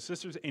it brothers and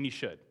sisters, and you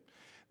should.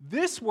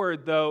 This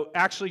word, though,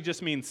 actually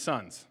just means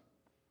sons.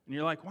 And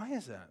you're like, why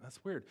is that?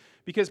 That's weird.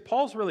 Because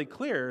Paul's really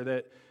clear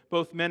that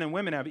both men and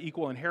women have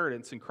equal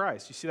inheritance in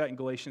Christ. You see that in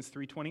Galatians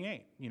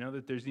 3:28,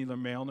 that there's neither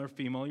male nor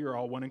female, you're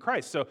all one in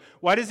Christ. So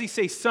why does he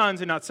say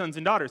sons and not sons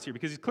and daughters here?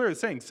 Because he's clearly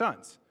saying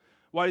sons.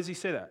 Why does he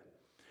say that?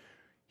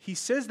 He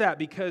says that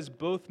because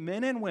both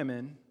men and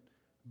women,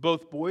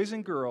 both boys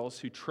and girls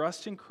who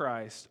trust in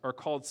Christ are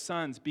called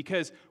sons,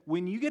 because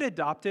when you get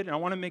adopted, and I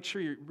want to make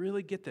sure you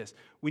really get this,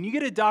 when you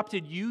get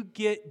adopted, you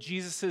get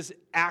Jesus'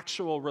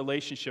 actual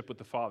relationship with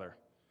the Father.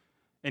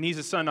 And he's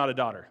a son, not a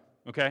daughter,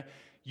 okay?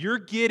 You're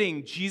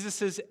getting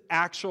Jesus'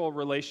 actual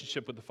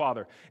relationship with the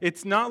Father.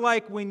 It's not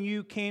like when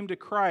you came to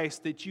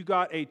Christ that you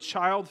got a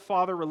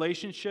child-father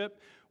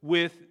relationship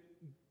with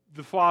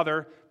the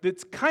Father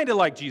that's kind of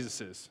like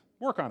Jesus's.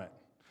 Work on it.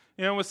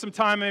 With some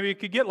time, maybe you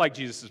could get like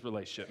Jesus'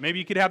 relationship. Maybe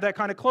you could have that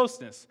kind of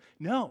closeness.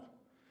 No.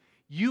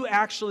 You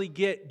actually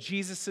get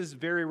Jesus'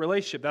 very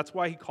relationship. That's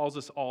why he calls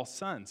us all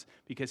sons,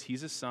 because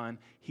he's a son.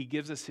 He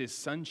gives us his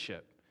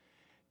sonship.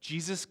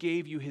 Jesus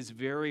gave you his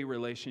very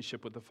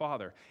relationship with the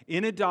Father.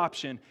 In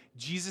adoption,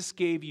 Jesus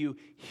gave you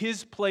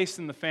his place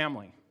in the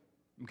family,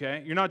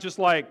 okay? You're not just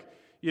like,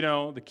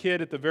 the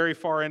kid at the very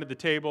far end of the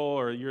table,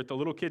 or you're at the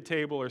little kid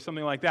table or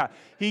something like that.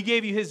 He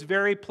gave you his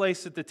very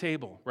place at the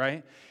table,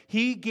 right?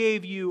 He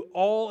gave you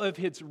all of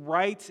his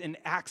rights and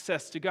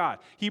access to God.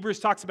 Hebrews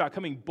talks about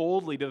coming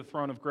boldly to the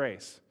throne of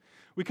grace.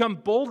 We come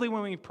boldly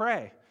when we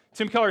pray.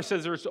 Tim Keller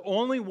says there's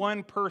only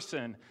one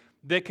person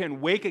that can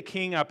wake a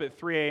king up at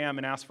 3 a.m.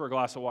 and ask for a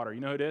glass of water.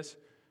 You know who it is?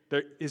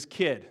 His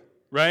kid,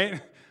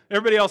 right?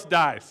 Everybody else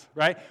dies,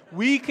 right?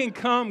 We can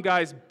come,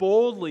 guys,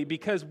 boldly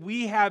because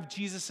we have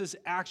Jesus'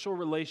 actual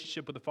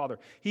relationship with the Father.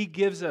 He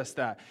gives us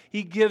that.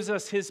 He gives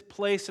us his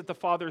place at the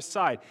Father's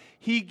side.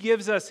 He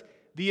gives us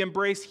the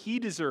embrace he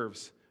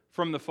deserves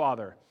from the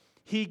Father.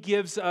 He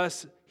gives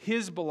us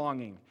his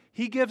belonging.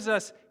 He gives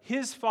us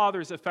his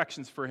Father's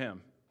affections for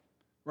him,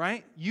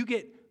 right? You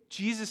get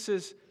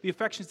the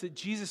affections that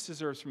Jesus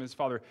deserves from his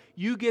Father.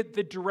 You get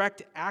the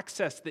direct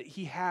access that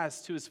he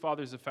has to his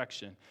Father's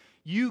affection.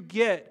 You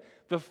get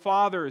the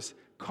Father's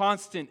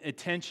constant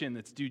attention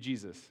that's due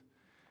Jesus.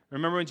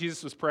 Remember when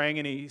Jesus was praying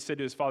and he said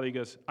to his Father, he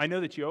goes, I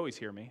know that you always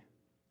hear me,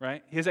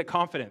 right? He has that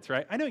confidence,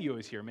 right? I know you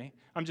always hear me.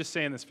 I'm just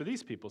saying this for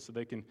these people so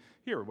they can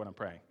hear what I'm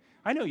praying.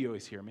 I know you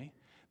always hear me.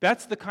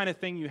 That's the kind of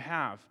thing you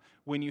have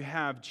when you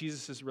have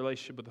Jesus'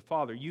 relationship with the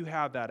Father. You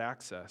have that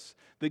access.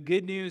 The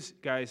good news,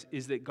 guys,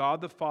 is that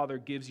God the Father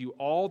gives you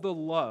all the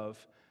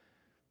love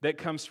that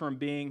comes from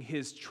being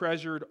his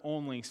treasured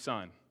only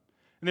Son.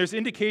 And there's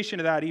indication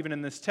of that even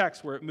in this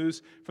text where it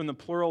moves from the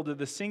plural to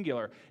the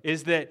singular,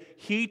 is that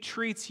he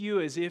treats you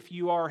as if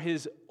you are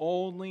his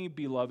only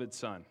beloved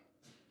Son.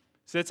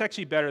 So that's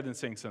actually better than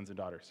saying sons and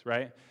daughters,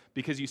 right?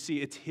 Because you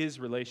see, it's his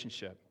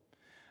relationship.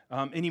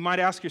 And you might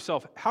ask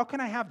yourself, how can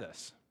I have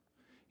this?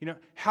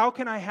 How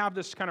can I have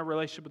this kind of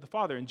relationship with the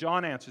Father? And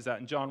John answers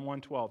that in John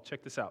 1:12.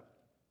 Check this out.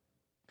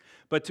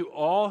 But to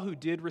all who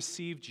did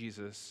receive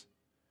Jesus,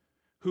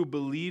 who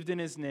believed in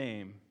his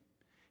name,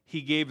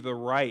 he gave the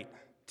right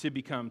to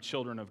become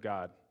children of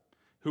God,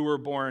 who were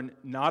born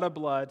not of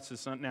blood, so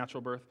it's not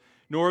natural birth,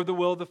 nor of the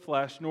will of the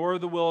flesh, nor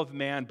of the will of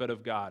man, but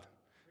of God.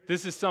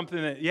 This is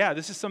something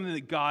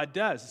that God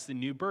does. It's the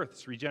new birth.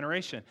 It's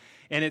regeneration.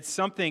 And it's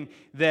something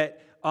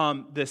that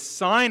the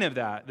sign of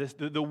that,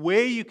 the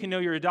way you can know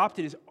you're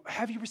adopted is,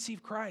 have you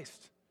received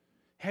Christ?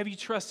 Have you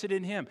trusted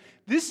in Him?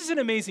 This is an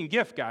amazing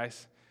gift,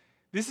 guys.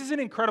 This is an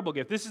incredible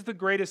gift. This is the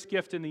greatest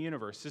gift in the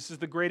universe. This is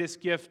the greatest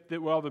gift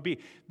that will ever be.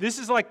 This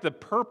is like the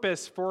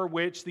purpose for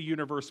which the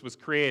universe was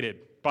created,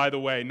 by the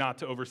way, not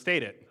to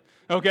overstate it.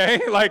 Okay?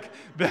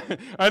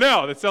 I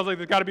know, that sounds like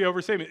there's got to be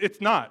overstatement.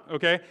 It's not,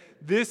 okay?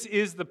 This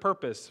is the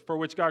purpose for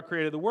which God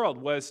created the world,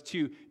 was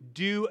to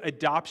do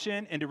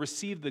adoption and to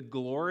receive the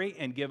glory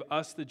and give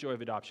us the joy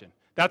of adoption.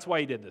 That's why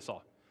He did this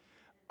all.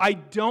 I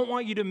don't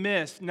want you to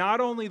miss not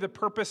only the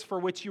purpose for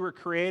which you were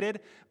created,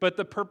 but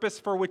the purpose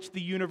for which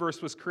the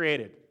universe was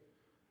created.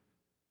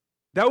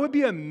 That would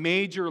be a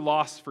major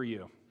loss for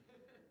you.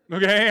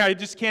 Okay? I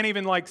just can't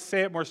even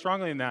say it more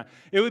strongly than that.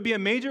 It would be a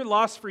major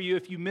loss for you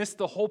if you missed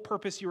the whole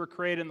purpose you were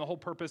created and the whole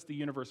purpose the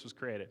universe was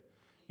created.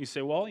 You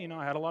say, well,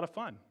 I had a lot of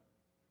fun.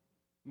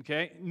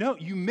 Okay? No,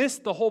 you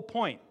missed the whole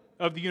point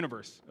of the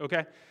universe.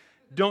 Okay?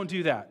 Don't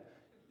do that.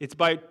 It's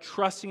by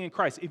trusting in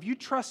Christ. If you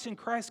trust in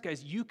Christ,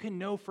 guys, you can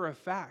know for a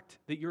fact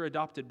that you're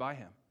adopted by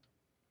Him.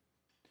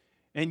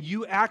 And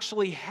you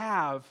actually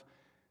have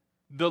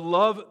the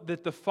love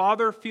that the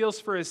Father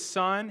feels for His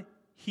Son,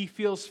 He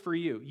feels for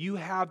you. You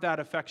have that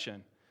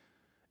affection.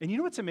 And you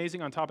know what's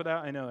amazing on top of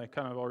that? I know I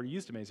kind of already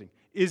used amazing.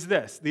 Is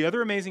this. The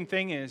other amazing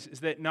thing is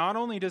that not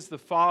only does the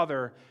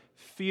Father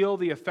feel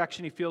the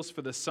affection He feels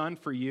for the Son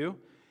for you,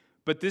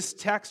 but this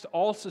text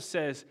also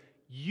says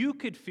you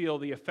could feel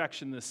the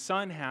affection the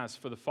Son has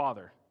for the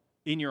Father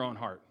in your own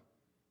heart.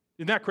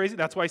 Isn't that crazy?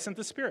 That's why He sent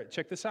the Spirit.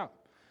 Check this out.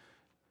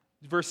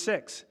 Verse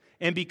 6,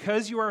 and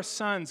because you are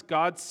sons,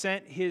 God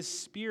sent His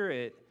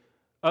Spirit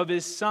of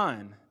His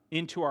Son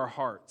into our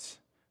hearts,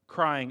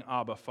 crying,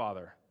 Abba,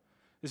 Father.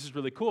 This is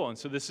really cool. And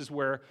so this is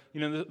where,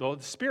 the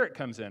Spirit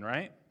comes in,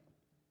 right?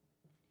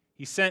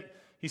 He sent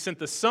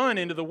the Son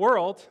into the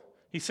world.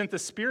 He sent the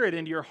Spirit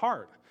into your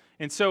heart.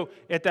 And so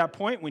at that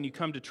point, when you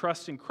come to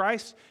trust in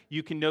Christ,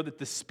 you can know that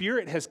the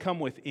Spirit has come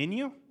within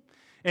you.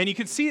 And you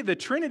can see the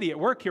Trinity at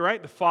work here,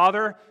 right? The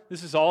Father,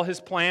 this is all His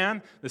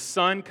plan. The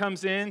Son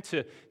comes in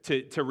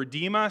to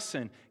redeem us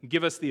and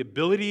give us the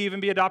ability to even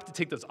be adopted,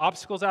 take those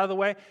obstacles out of the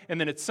way.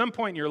 And then at some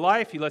point in your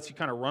life, He lets you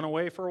kind of run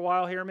away for a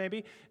while here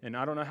maybe. And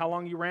I don't know how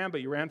long you ran, but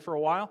you ran for a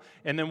while.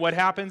 And then what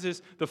happens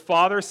is the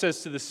Father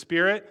says to the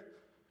Spirit,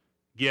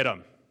 get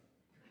him.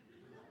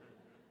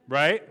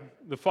 Right?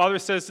 The Father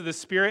says to the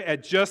Spirit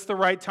at just the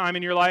right time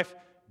in your life,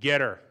 get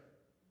her.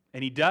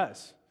 And He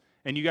does.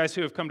 And you guys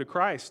who have come to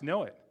Christ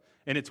know it.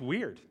 And it's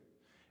weird.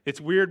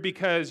 It's weird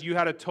because you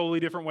had a totally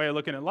different way of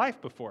looking at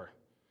life before.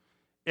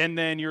 And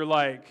then you're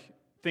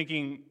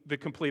thinking the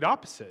complete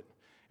opposite.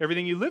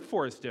 Everything you live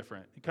for is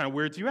different. It kind of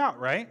weirds you out,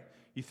 right?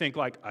 You think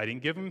I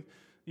didn't give him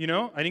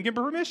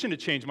permission to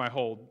change my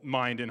whole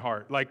mind and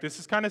heart. This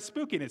is kind of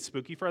spooky, and it's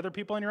spooky for other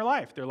people in your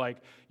life. They're like,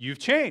 you've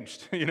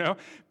changed,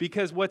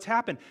 because what's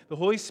happened? The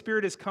Holy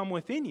Spirit has come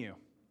within you.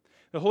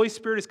 The Holy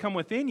Spirit has come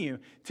within you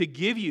to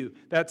give you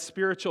that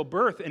spiritual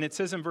birth. And it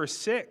says in verse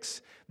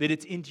 6 that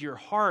it's into your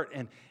heart.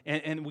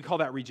 And we call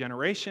that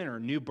regeneration or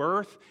new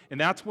birth. And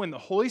that's when the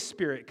Holy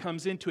Spirit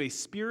comes into a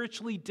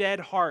spiritually dead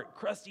heart,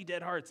 crusty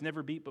dead heart. It's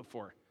never beat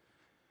before.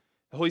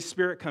 The Holy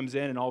Spirit comes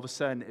in and all of a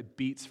sudden it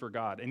beats for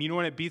God. And you know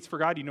when it beats for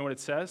God, you know what it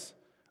says?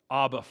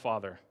 Abba,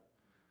 Father.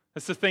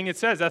 That's the thing it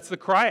says. That's the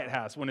cry it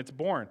has when it's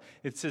born.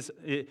 It says,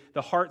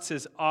 the heart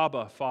says,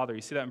 Abba, Father.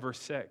 You see that in verse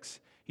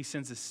 6. He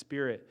sends the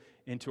Spirit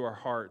into our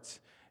hearts.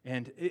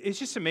 And it's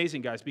just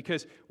amazing, guys,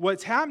 because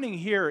what's happening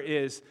here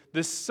is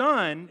the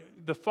Son,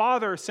 the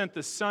Father sent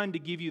the Son to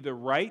give you the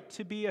right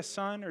to be a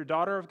son or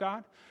daughter of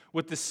God.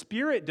 What the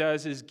Spirit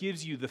does is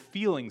gives you the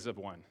feelings of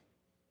one.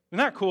 Isn't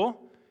that cool?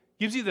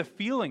 Gives you the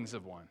feelings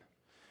of one.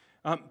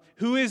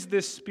 Who is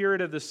this Spirit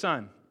of the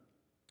Son?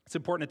 It's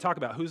important to talk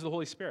about. Who's the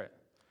Holy Spirit?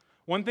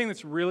 One thing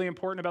that's really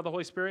important about the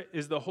Holy Spirit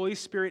is the Holy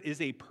Spirit is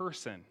a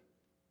person.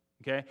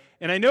 Okay?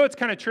 And I know it's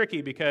kind of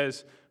tricky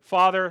because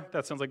Father,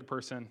 that sounds like a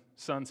person.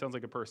 Son sounds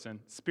like a person.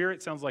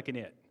 Spirit sounds like an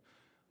it.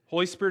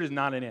 Holy Spirit is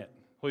not an it.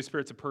 Holy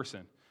Spirit's a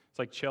person.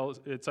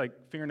 It's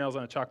like fingernails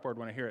on a chalkboard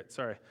when I hear it.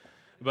 Sorry.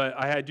 But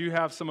I do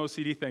have some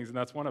OCD things, and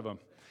that's one of them.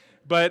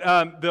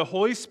 But the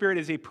Holy Spirit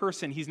is a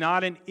person. He's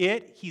not an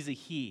it. He's a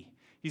he.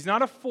 He's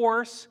not a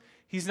force.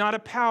 He's not a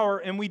power,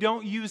 and we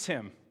don't use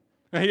him.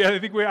 I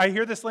think I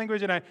hear this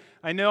language, and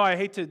I know I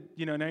hate to,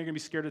 now you're going to be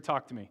scared to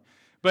talk to me.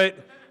 But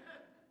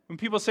when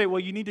people say, well,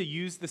 you need to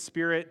use the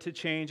Spirit to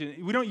change,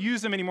 and we don't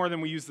use them any more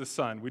than we use the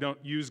Son. We don't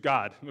use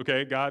God,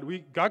 okay?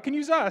 God can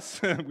use us.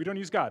 We don't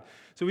use God.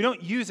 So we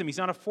don't use him. He's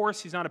not a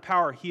force. He's not a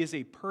power. He is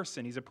a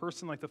person. He's a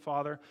person like the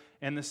Father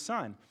and the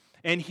Son.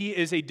 And he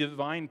is a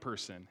divine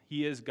person.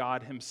 He is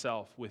God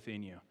himself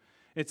within you.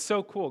 It's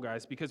so cool,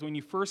 guys, because when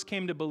you first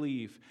came to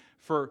believe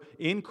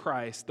in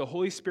Christ, the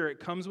Holy Spirit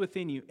comes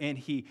within you, and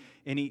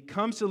he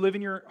comes to live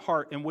in your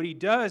heart. And what he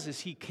does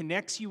is he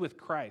connects you with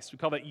Christ. We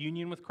call that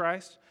union with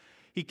Christ.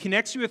 He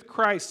connects you with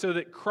Christ so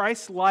that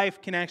Christ's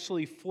life can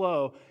actually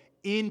flow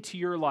into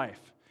your life.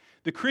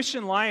 The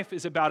Christian life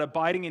is about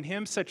abiding in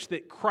Him such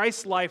that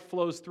Christ's life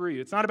flows through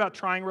you. It's not about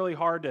trying really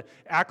hard to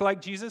act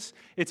like Jesus.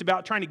 It's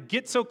about trying to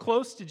get so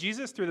close to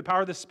Jesus through the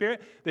power of the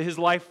Spirit that His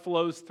life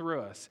flows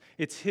through us.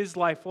 It's His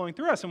life flowing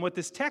through us. And what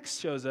this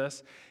text shows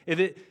us is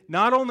that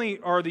not only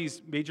are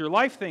these major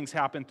life things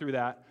happen through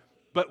that,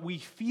 but we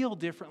feel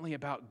differently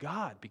about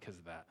God because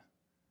of that.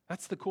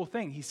 That's the cool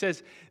thing. He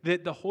says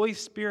that the Holy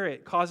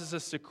Spirit causes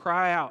us to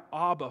cry out,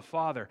 Abba,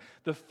 Father.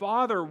 The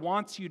Father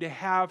wants you to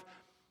have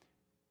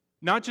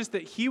not just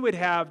that He would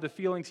have the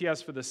feelings He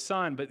has for the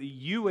Son, but that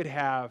you would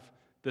have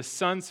the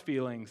Son's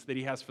feelings that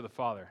He has for the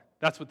Father.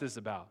 That's what this is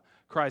about.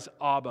 Cries,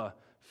 Abba,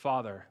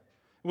 Father.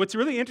 What's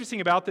really interesting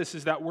about this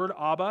is that word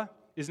Abba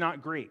is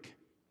not Greek.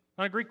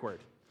 Not a Greek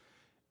word.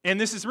 And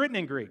this is written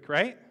in Greek,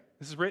 right?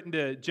 This is written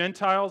to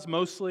Gentiles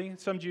mostly,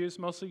 some Jews,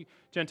 mostly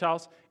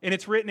Gentiles. And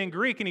it's written in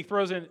Greek, and he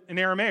throws an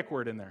Aramaic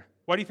word in there.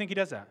 Why do you think he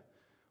does that?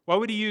 Why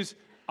would he use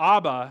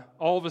Abba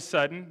all of a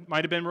sudden?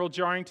 Might have been real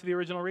jarring to the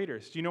original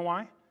readers. Do you know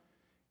why?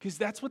 Because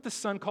that's what the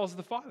Son calls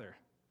the Father,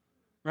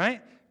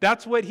 right?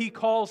 That's what He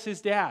calls His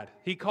dad.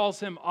 He calls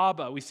Him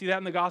Abba. We see that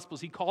in the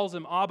Gospels. He calls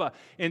Him Abba.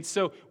 And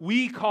so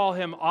we call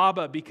Him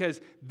Abba because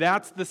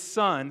that's the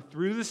Son,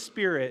 through the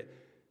Spirit,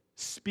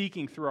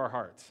 speaking through our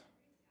hearts.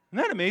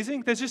 Isn't that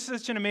amazing? That's just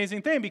such an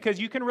amazing thing because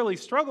you can really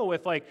struggle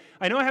with, like,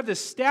 I know I have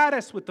this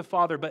status with the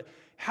Father, but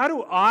how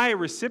do I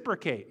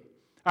reciprocate?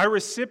 I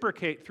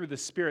reciprocate through the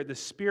Spirit. The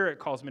Spirit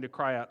calls me to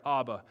cry out,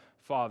 Abba,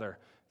 Father.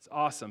 It's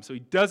awesome. So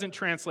he doesn't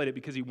translate it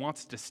because he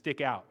wants it to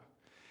stick out.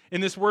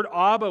 And this word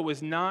Abba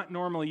was not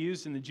normally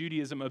used in the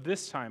Judaism of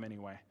this time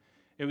anyway.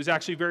 It was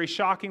actually very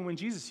shocking when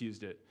Jesus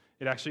used it.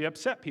 It actually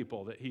upset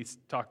people that he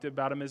talked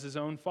about Him as His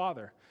own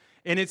Father.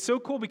 And it's so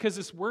cool because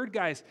this word,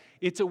 guys,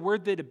 it's a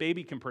word that a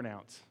baby can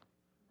pronounce,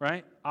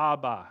 right?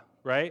 Abba,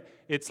 right?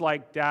 It's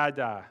like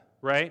dada,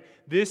 right?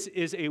 This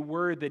is a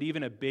word that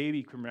even a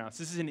baby can pronounce.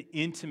 This is an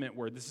intimate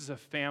word. This is a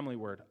family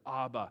word,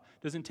 Abba.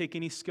 It doesn't take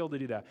any skill to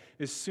do that.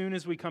 As soon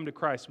as we come to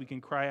Christ, we can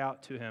cry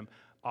out to Him,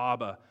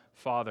 Abba,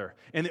 Father.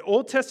 And the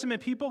Old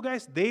Testament people,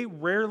 guys, they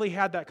rarely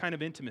had that kind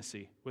of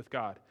intimacy with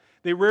God.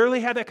 They rarely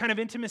had that kind of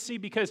intimacy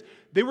because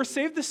they were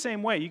saved the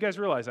same way. You guys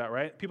realize that,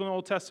 right? People in the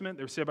Old Testament,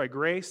 they were saved by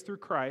grace through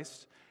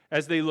Christ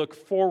as they look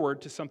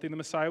forward to something the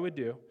Messiah would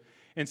do.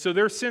 And so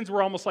their sins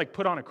were almost like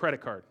put on a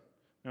credit card.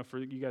 Now, for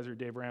you guys who are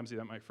Dave Ramsey,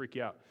 that might freak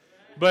you out.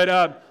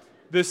 But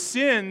the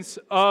sins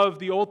of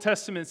the Old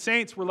Testament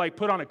saints were like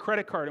put on a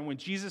credit card. And when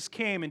Jesus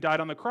came and died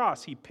on the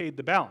cross, He paid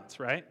the balance,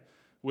 right?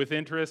 With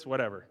interest,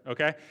 whatever,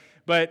 okay?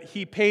 But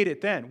He paid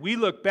it then. We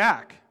look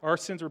back. Our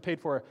sins were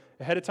paid for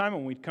ahead of time.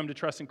 When we come to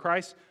trust in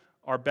Christ,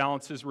 our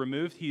balance is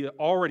removed. He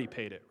already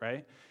paid it,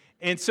 right?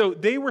 And so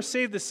they were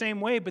saved the same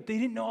way, but they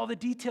didn't know all the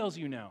details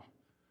you know.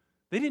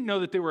 They didn't know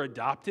that they were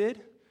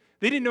adopted.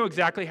 They didn't know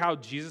exactly how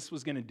Jesus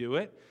was going to do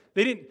it.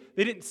 They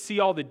didn't see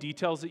all the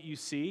details that you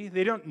see.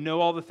 They don't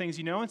know all the things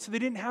you know, and so they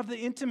didn't have the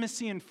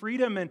intimacy and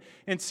freedom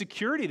and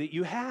security that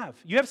you have.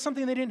 You have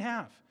something they didn't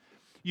have.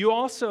 You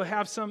also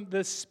have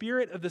the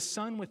Spirit of the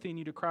Son within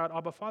you to cry out,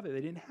 Abba, Father.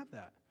 They didn't have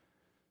that.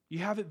 You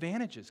have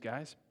advantages,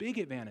 guys, big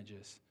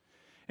advantages.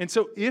 And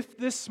so if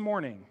this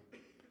morning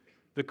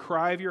the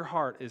cry of your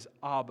heart is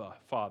Abba,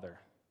 Father,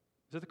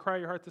 is that the cry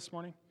of your heart this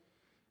morning?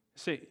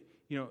 Say,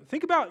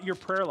 think about your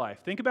prayer life.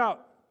 Think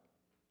about,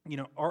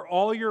 are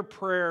all your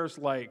prayers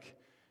like,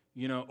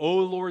 O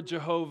Lord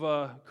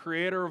Jehovah,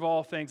 creator of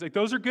all things? Like,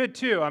 those are good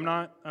too. I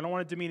don't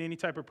want to demean any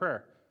type of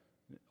prayer.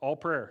 All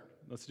prayer.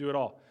 Let's do it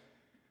all.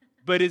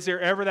 But is there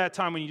ever that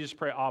time when you just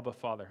pray, Abba,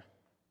 Father?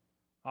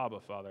 Abba,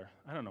 Father,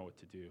 I don't know what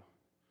to do.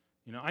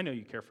 I know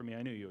you care for me.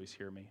 I know you always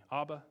hear me.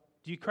 Abba.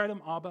 Do you cry to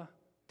Him, Abba?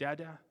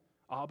 Dada?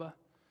 Abba?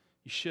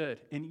 You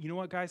should. And you know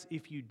what, guys?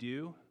 If you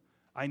do,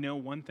 I know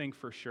one thing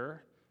for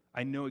sure.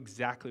 I know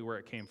exactly where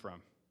it came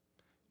from.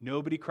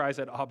 Nobody cries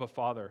out, Abba,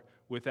 Father,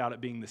 without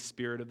it being the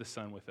Spirit of the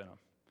Son within them.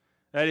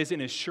 That is an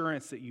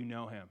assurance that you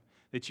know Him,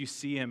 that you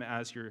see Him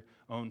as your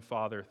own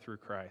Father through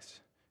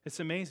Christ.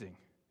 It's amazing.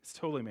 It's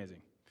totally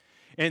amazing.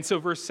 And so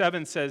verse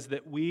 7 says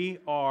that we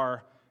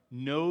are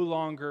no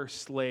longer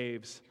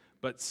slaves,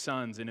 but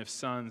sons. And if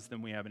sons,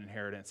 then we have an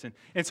inheritance.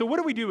 And so what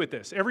do we do with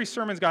this? Every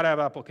sermon's got to have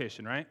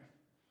application, right?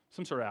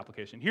 Some sort of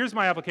application. Here's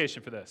my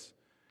application for this.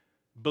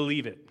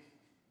 Believe it.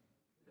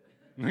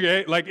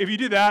 Okay? Like, if you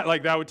do that,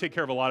 like, that would take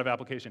care of a lot of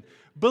application.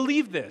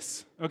 Believe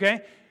this,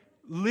 okay?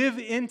 Live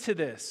into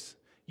this.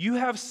 You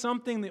have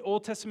something the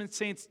Old Testament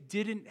saints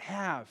didn't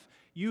have.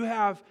 You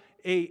have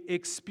an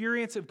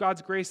experience of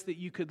God's grace that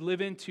you could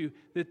live into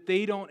that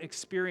they don't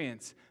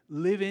experience.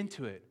 Live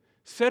into it.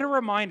 Set a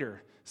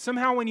reminder.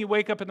 Somehow when you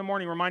wake up in the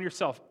morning, remind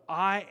yourself,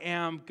 I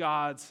am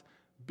God's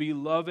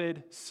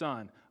beloved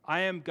son.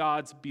 I am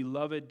God's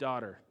beloved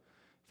daughter.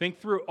 Think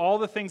through all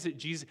the things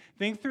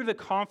think through the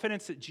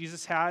confidence that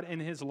Jesus had in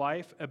His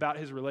life about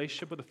His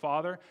relationship with the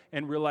Father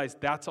and realize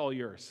that's all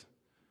yours.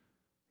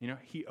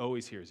 He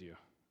always hears you,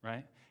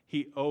 right?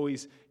 He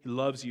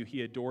loves you.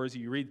 He adores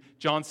you. You read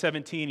John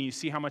 17 and you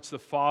see how much the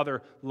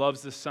Father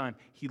loves the Son.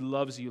 He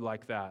loves you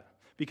like that.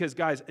 Because,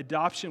 guys,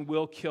 adoption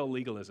will kill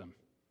legalism.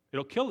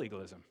 It'll kill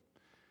legalism.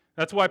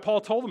 That's why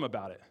Paul told them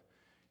about it.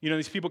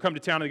 These people come to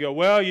town and they go,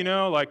 well,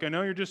 I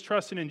know you're just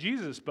trusting in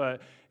Jesus,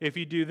 but if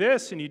you do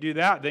this and you do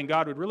that, then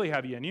God would really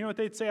have you in. You know what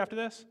they'd say after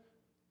this?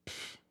 I'm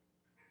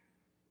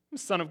the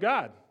son of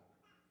God,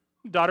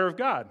 daughter of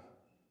God.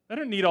 I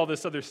don't need all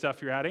this other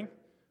stuff you're adding.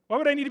 Why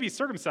would I need to be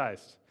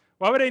circumcised?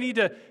 Why would I need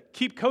to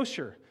keep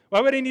kosher?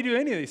 Why would I need to do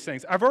any of these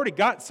things? I've already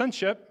got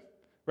sonship,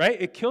 right?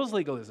 It kills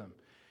legalism.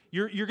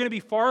 You're going to be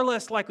far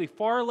less likely,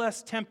 far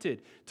less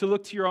tempted to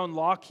look to your own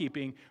law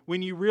keeping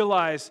when you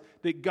realize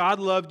that God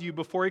loved you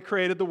before He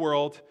created the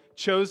world,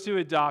 chose to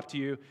adopt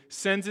you,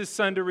 sends His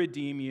Son to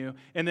redeem you,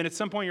 and then at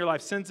some point in your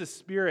life sends the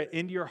Spirit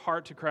into your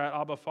heart to cry out,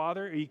 Abba,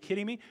 Father. Are you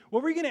kidding me?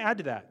 What were you going to add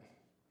to that?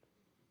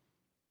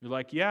 You're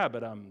like, yeah,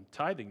 but I'm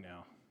tithing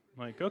now.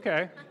 I'm like,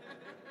 okay.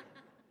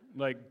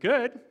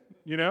 Good.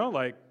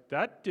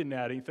 That didn't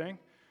add anything.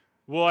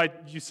 Well,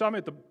 you saw me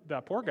at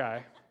that poor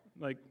guy.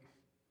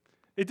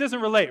 It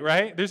doesn't relate,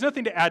 right? There's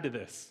nothing to add to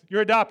this.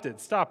 You're adopted.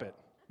 Stop it.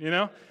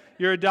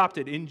 You're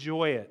adopted.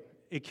 Enjoy it.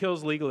 It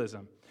kills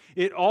legalism.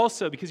 It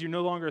also, because you're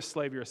no longer a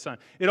slave, you're a son.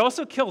 It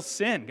also kills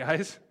sin,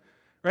 guys,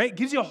 right? It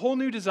gives you a whole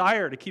new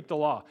desire to keep the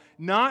law.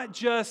 Not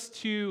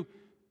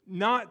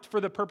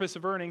for the purpose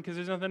of earning, because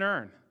there's nothing to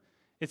earn.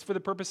 It's for the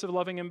purpose of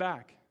loving Him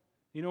back.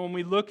 When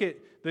we look at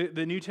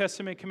the New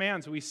Testament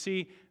commands, we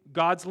see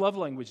God's love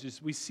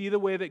languages. We see the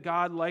way that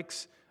God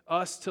likes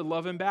us to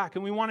love Him back.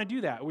 And we want to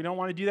do that. We don't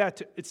want to do that.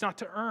 It's not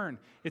to earn.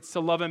 It's to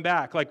love Him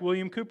back. Like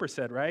William Cooper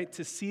said, right?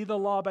 To see the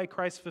law by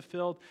Christ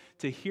fulfilled,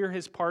 to hear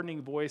His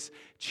pardoning voice,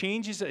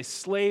 changes a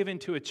slave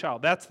into a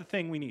child. That's the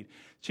thing we need.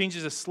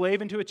 Changes a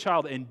slave into a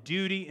child and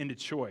duty into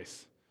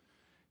choice.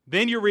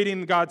 Then you're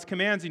reading God's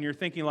commands and you're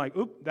thinking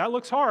oop, that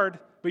looks hard.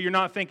 But you're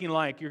not thinking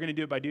you're going to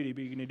do it by duty,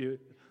 but you're going to do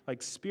it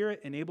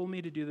Spirit, enable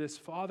me to do this.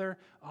 Father,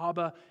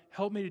 Abba,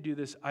 help me to do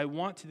this. I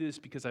want to do this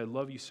because I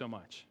love you so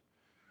much.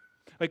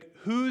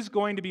 Who's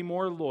going to be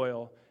more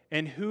loyal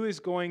and who is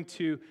going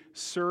to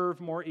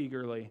serve more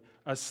eagerly?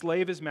 A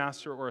slave as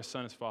master or a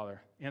son as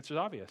father? The answer's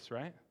obvious,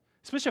 right?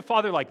 Especially a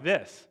father like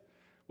this.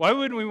 Why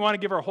wouldn't we want to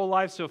give our whole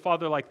lives to a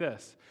father like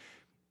this?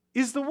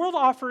 Is the world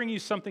offering you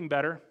something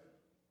better?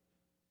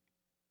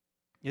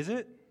 Is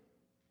it?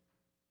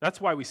 That's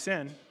why we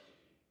sin.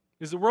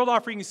 Is the world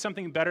offering you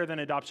something better than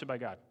adoption by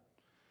God?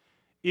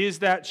 Is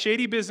that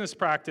shady business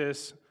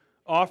practice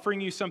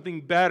offering you something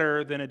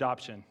better than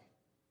adoption?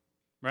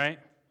 Right?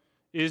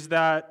 Is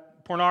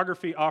that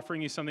pornography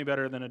offering you something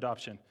better than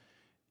adoption?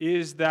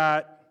 Is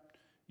that,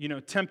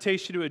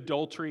 temptation to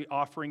adultery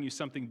offering you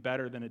something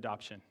better than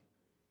adoption?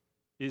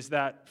 Is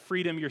that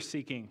freedom you're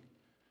seeking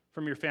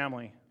from your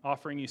family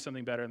offering you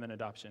something better than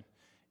adoption?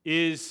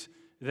 Is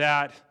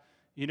that,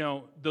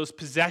 those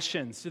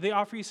possessions, do they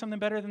offer you something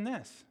better than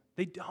this?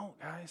 They don't,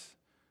 guys.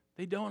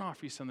 They don't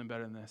offer you something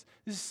better than this.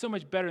 This is so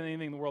much better than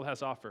anything the world has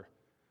to offer.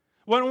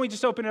 Why don't we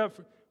just open it up?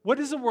 What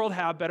does the world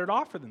have better to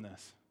offer than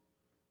this?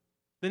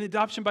 Than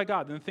adoption by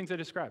God, than the things I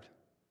described?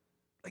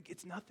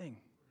 It's nothing.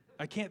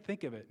 I can't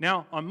think of it.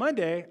 Now, on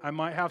Monday, I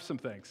might have some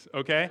things,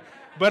 okay?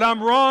 But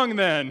I'm wrong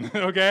then,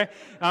 okay?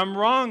 I'm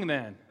wrong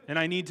then. And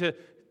I need to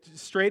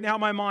straighten out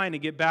my mind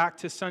and get back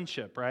to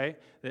sonship, right?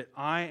 That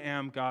I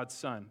am God's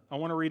son. I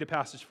want to read a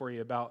passage for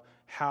you about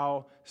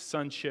how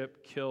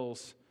sonship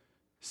kills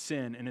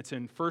sin, and it's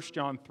in 1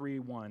 John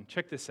 3:1.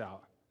 Check this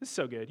out. This is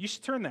so good. You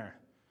should turn there,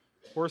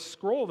 or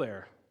scroll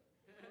there,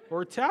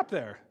 or tap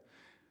there.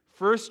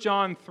 1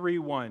 John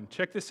 3:1.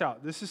 Check this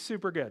out. This is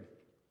super good.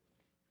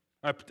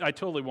 I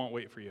totally won't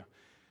wait for you.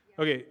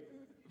 Okay,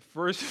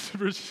 1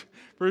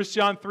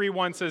 John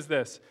 3:1 says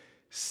this.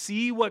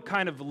 See what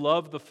kind of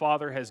love the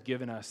Father has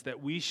given us,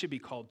 that we should be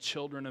called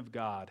children of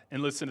God.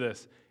 And listen to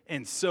this.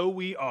 And so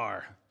we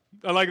are.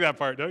 I like that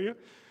part, don't you?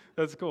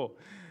 That's cool.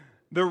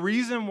 The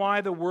reason why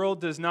the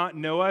world does not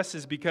know us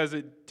is because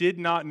it did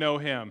not know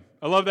Him.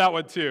 I love that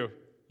one too.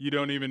 You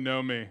don't even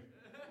know me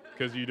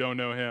because you don't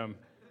know Him.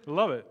 I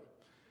love it.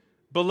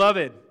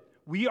 Beloved,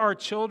 we are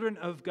children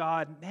of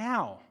God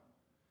now.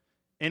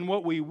 And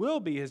what we will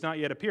be has not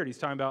yet appeared. He's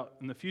talking about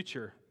in the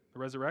future, the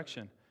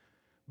resurrection.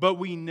 But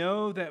we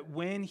know that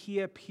when He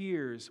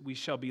appears, we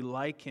shall be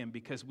like Him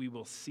because we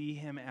will see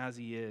Him as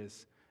He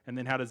is. And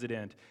then how does it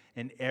end?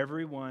 And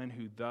everyone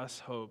who thus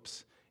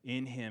hopes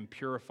in Him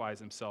purifies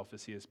himself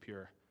as He is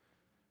pure.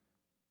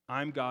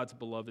 I'm God's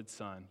beloved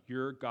son.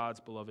 You're God's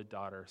beloved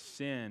daughter.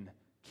 Sin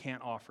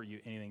can't offer you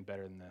anything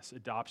better than this.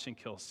 Adoption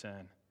kills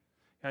sin.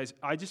 Guys,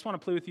 I just want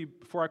to plead with you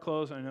before I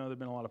close. I know there have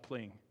been a lot of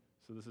pleading,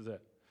 so this is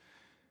it.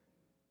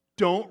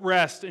 Don't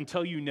rest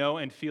until you know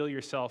and feel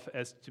yourself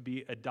as to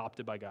be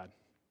adopted by God.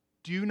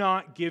 Do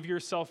not give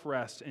yourself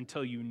rest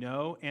until you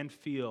know and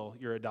feel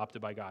you're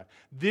adopted by God.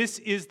 This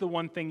is the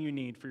one thing you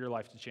need for your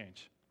life to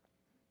change.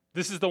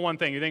 This is the one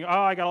thing. You think,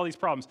 oh, I got all these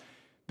problems.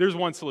 There's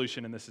one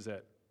solution, and this is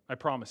it. I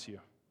promise you.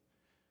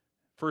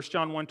 1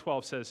 John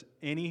 1:12 says,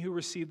 any who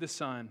receive the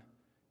Son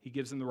He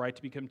gives them the right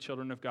to become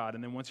children of God.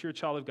 And then once you're a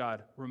child of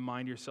God,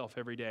 remind yourself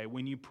every day.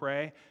 When you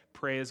pray,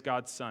 pray as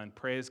God's son,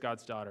 pray as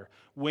God's daughter.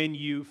 When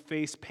you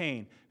face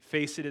pain,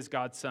 face it as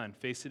God's son,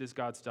 face it as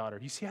God's daughter.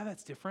 You see how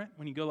that's different?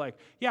 When you go like,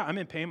 yeah, I'm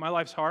in pain, my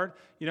life's hard.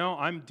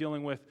 I'm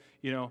dealing with,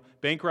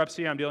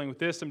 bankruptcy, I'm dealing with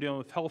this, I'm dealing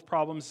with health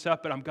problems and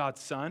stuff, but I'm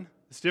God's son.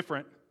 It's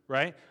different,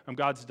 right? I'm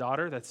God's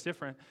daughter, that's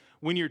different.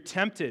 When you're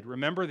tempted,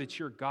 remember that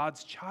you're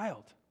God's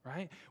child,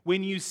 right?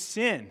 When you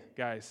sin,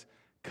 guys,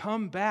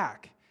 come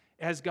back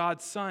as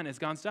God's son, as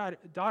God's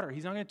daughter.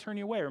 He's not going to turn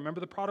you away. Remember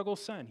the prodigal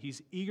son.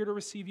 He's eager to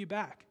receive you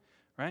back,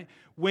 right?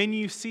 When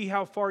you see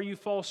how far you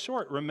fall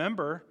short,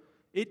 remember,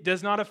 it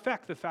does not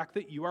affect the fact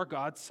that you are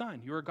God's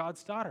son. You are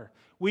God's daughter.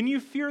 When you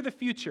fear the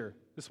future,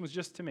 this was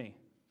just to me.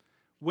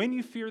 When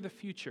you fear the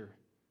future,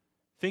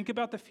 think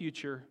about the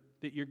future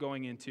that you're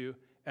going into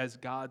as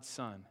God's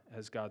son,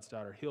 as God's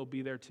daughter. He'll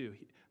be there too.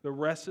 The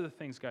rest of the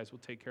things, guys, will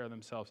take care of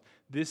themselves.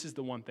 This is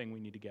the one thing we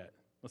need to get.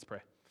 Let's pray.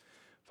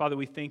 Father,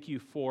 we thank you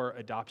for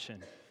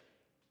adoption.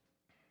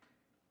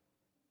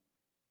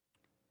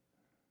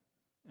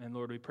 And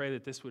Lord, we pray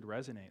that this would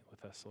resonate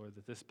with us, Lord,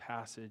 that this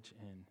passage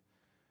in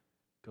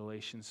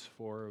Galatians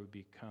 4 would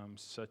become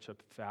such a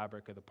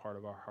fabric of the part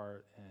of our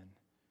heart, and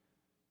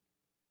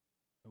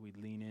that we'd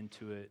lean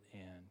into it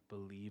and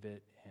believe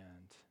it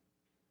and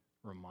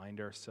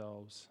remind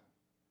ourselves.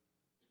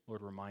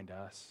 Lord, remind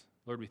us.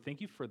 Lord, we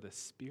thank you for the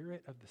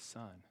Spirit of the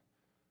Son.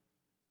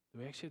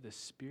 We actually have the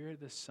Spirit of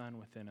the Son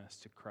within us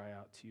to cry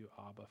out to you,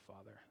 Abba,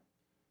 Father.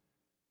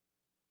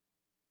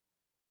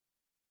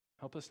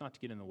 Help us not to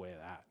get in the way of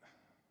that.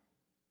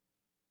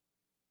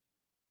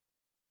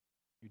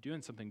 You're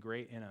doing something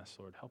great in us,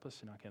 Lord. Help us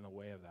to not get in the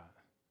way of that.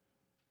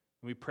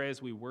 And we pray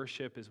as we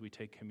worship, as we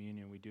take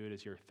communion, we do it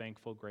as your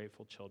thankful,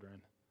 grateful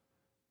children.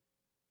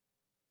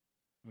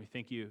 And we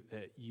thank you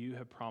that you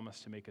have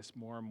promised to make us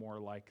more and more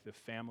like the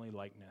family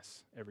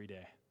likeness every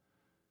day.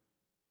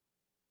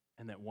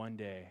 And that one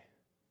day,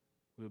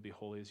 we will be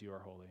holy as you are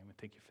holy. And we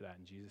thank you for that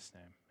in Jesus'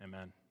 name.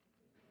 Amen.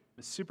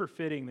 It's super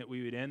fitting that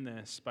we would end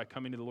this by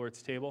coming to the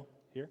Lord's table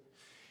here.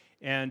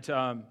 And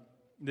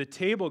the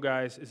table,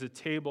 guys, is a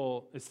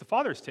table. It's the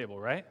Father's table,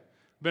 right?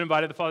 I've been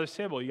invited to the Father's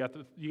table. You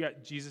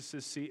got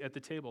Jesus' seat at the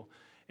table.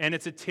 And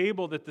it's a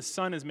table that the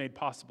Son has made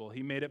possible.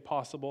 He made it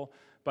possible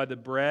by the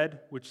bread,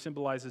 which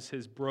symbolizes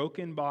his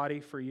broken body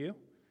for you,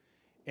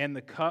 and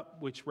the cup,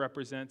 which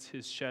represents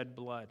his shed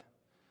blood.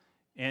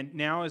 And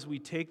now as we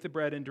take the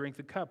bread and drink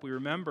the cup, we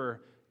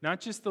remember not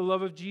just the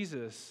love of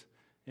Jesus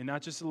and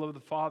not just the love of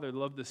the Father, the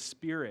love of the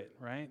Spirit,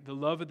 right? The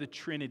love of the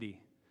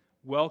Trinity,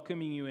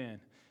 welcoming you in.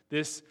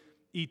 This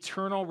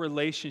eternal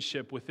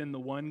relationship within the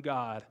one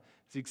God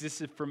has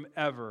existed from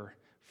ever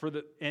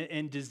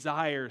and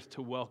desires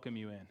to welcome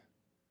you in.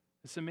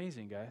 It's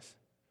amazing, guys.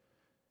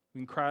 We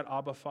can cry out,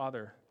 Abba,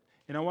 Father.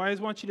 And I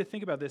always want you to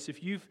think about this.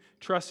 If you've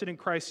trusted in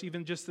Christ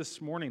even just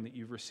this morning that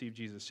you've received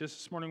Jesus, just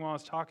this morning while I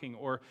was talking,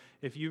 or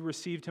if you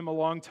received him a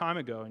long time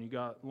ago and you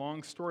got a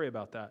long story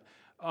about that,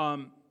 I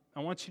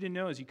want you to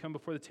know as you come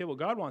before the table,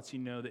 God wants you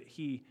to know that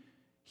he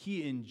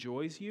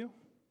enjoys you.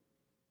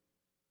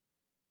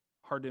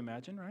 Hard to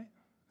imagine, right?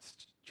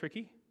 It's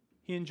tricky.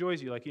 He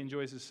enjoys you like he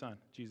enjoys his son,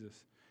 Jesus.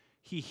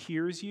 He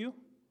hears you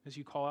as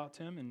you call out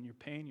to him in your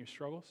pain, your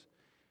struggles.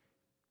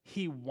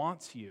 He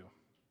wants you.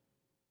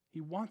 He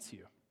wants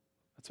you.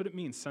 That's what it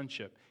means,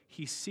 sonship.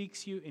 He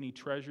seeks you and he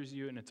treasures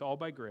you, and it's all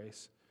by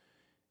grace.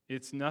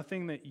 It's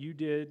nothing that you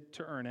did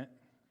to earn it,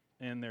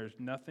 and there's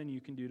nothing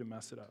you can do to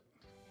mess it up.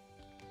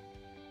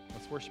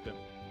 Let's worship him.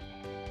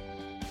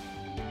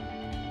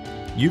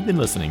 You've been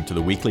listening to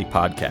the weekly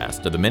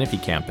podcast of the Menifee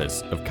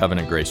campus of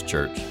Covenant Grace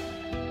Church.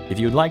 If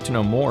you would like to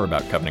know more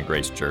about Covenant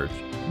Grace Church,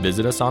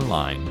 visit us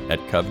online at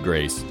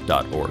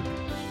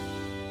covgrace.org.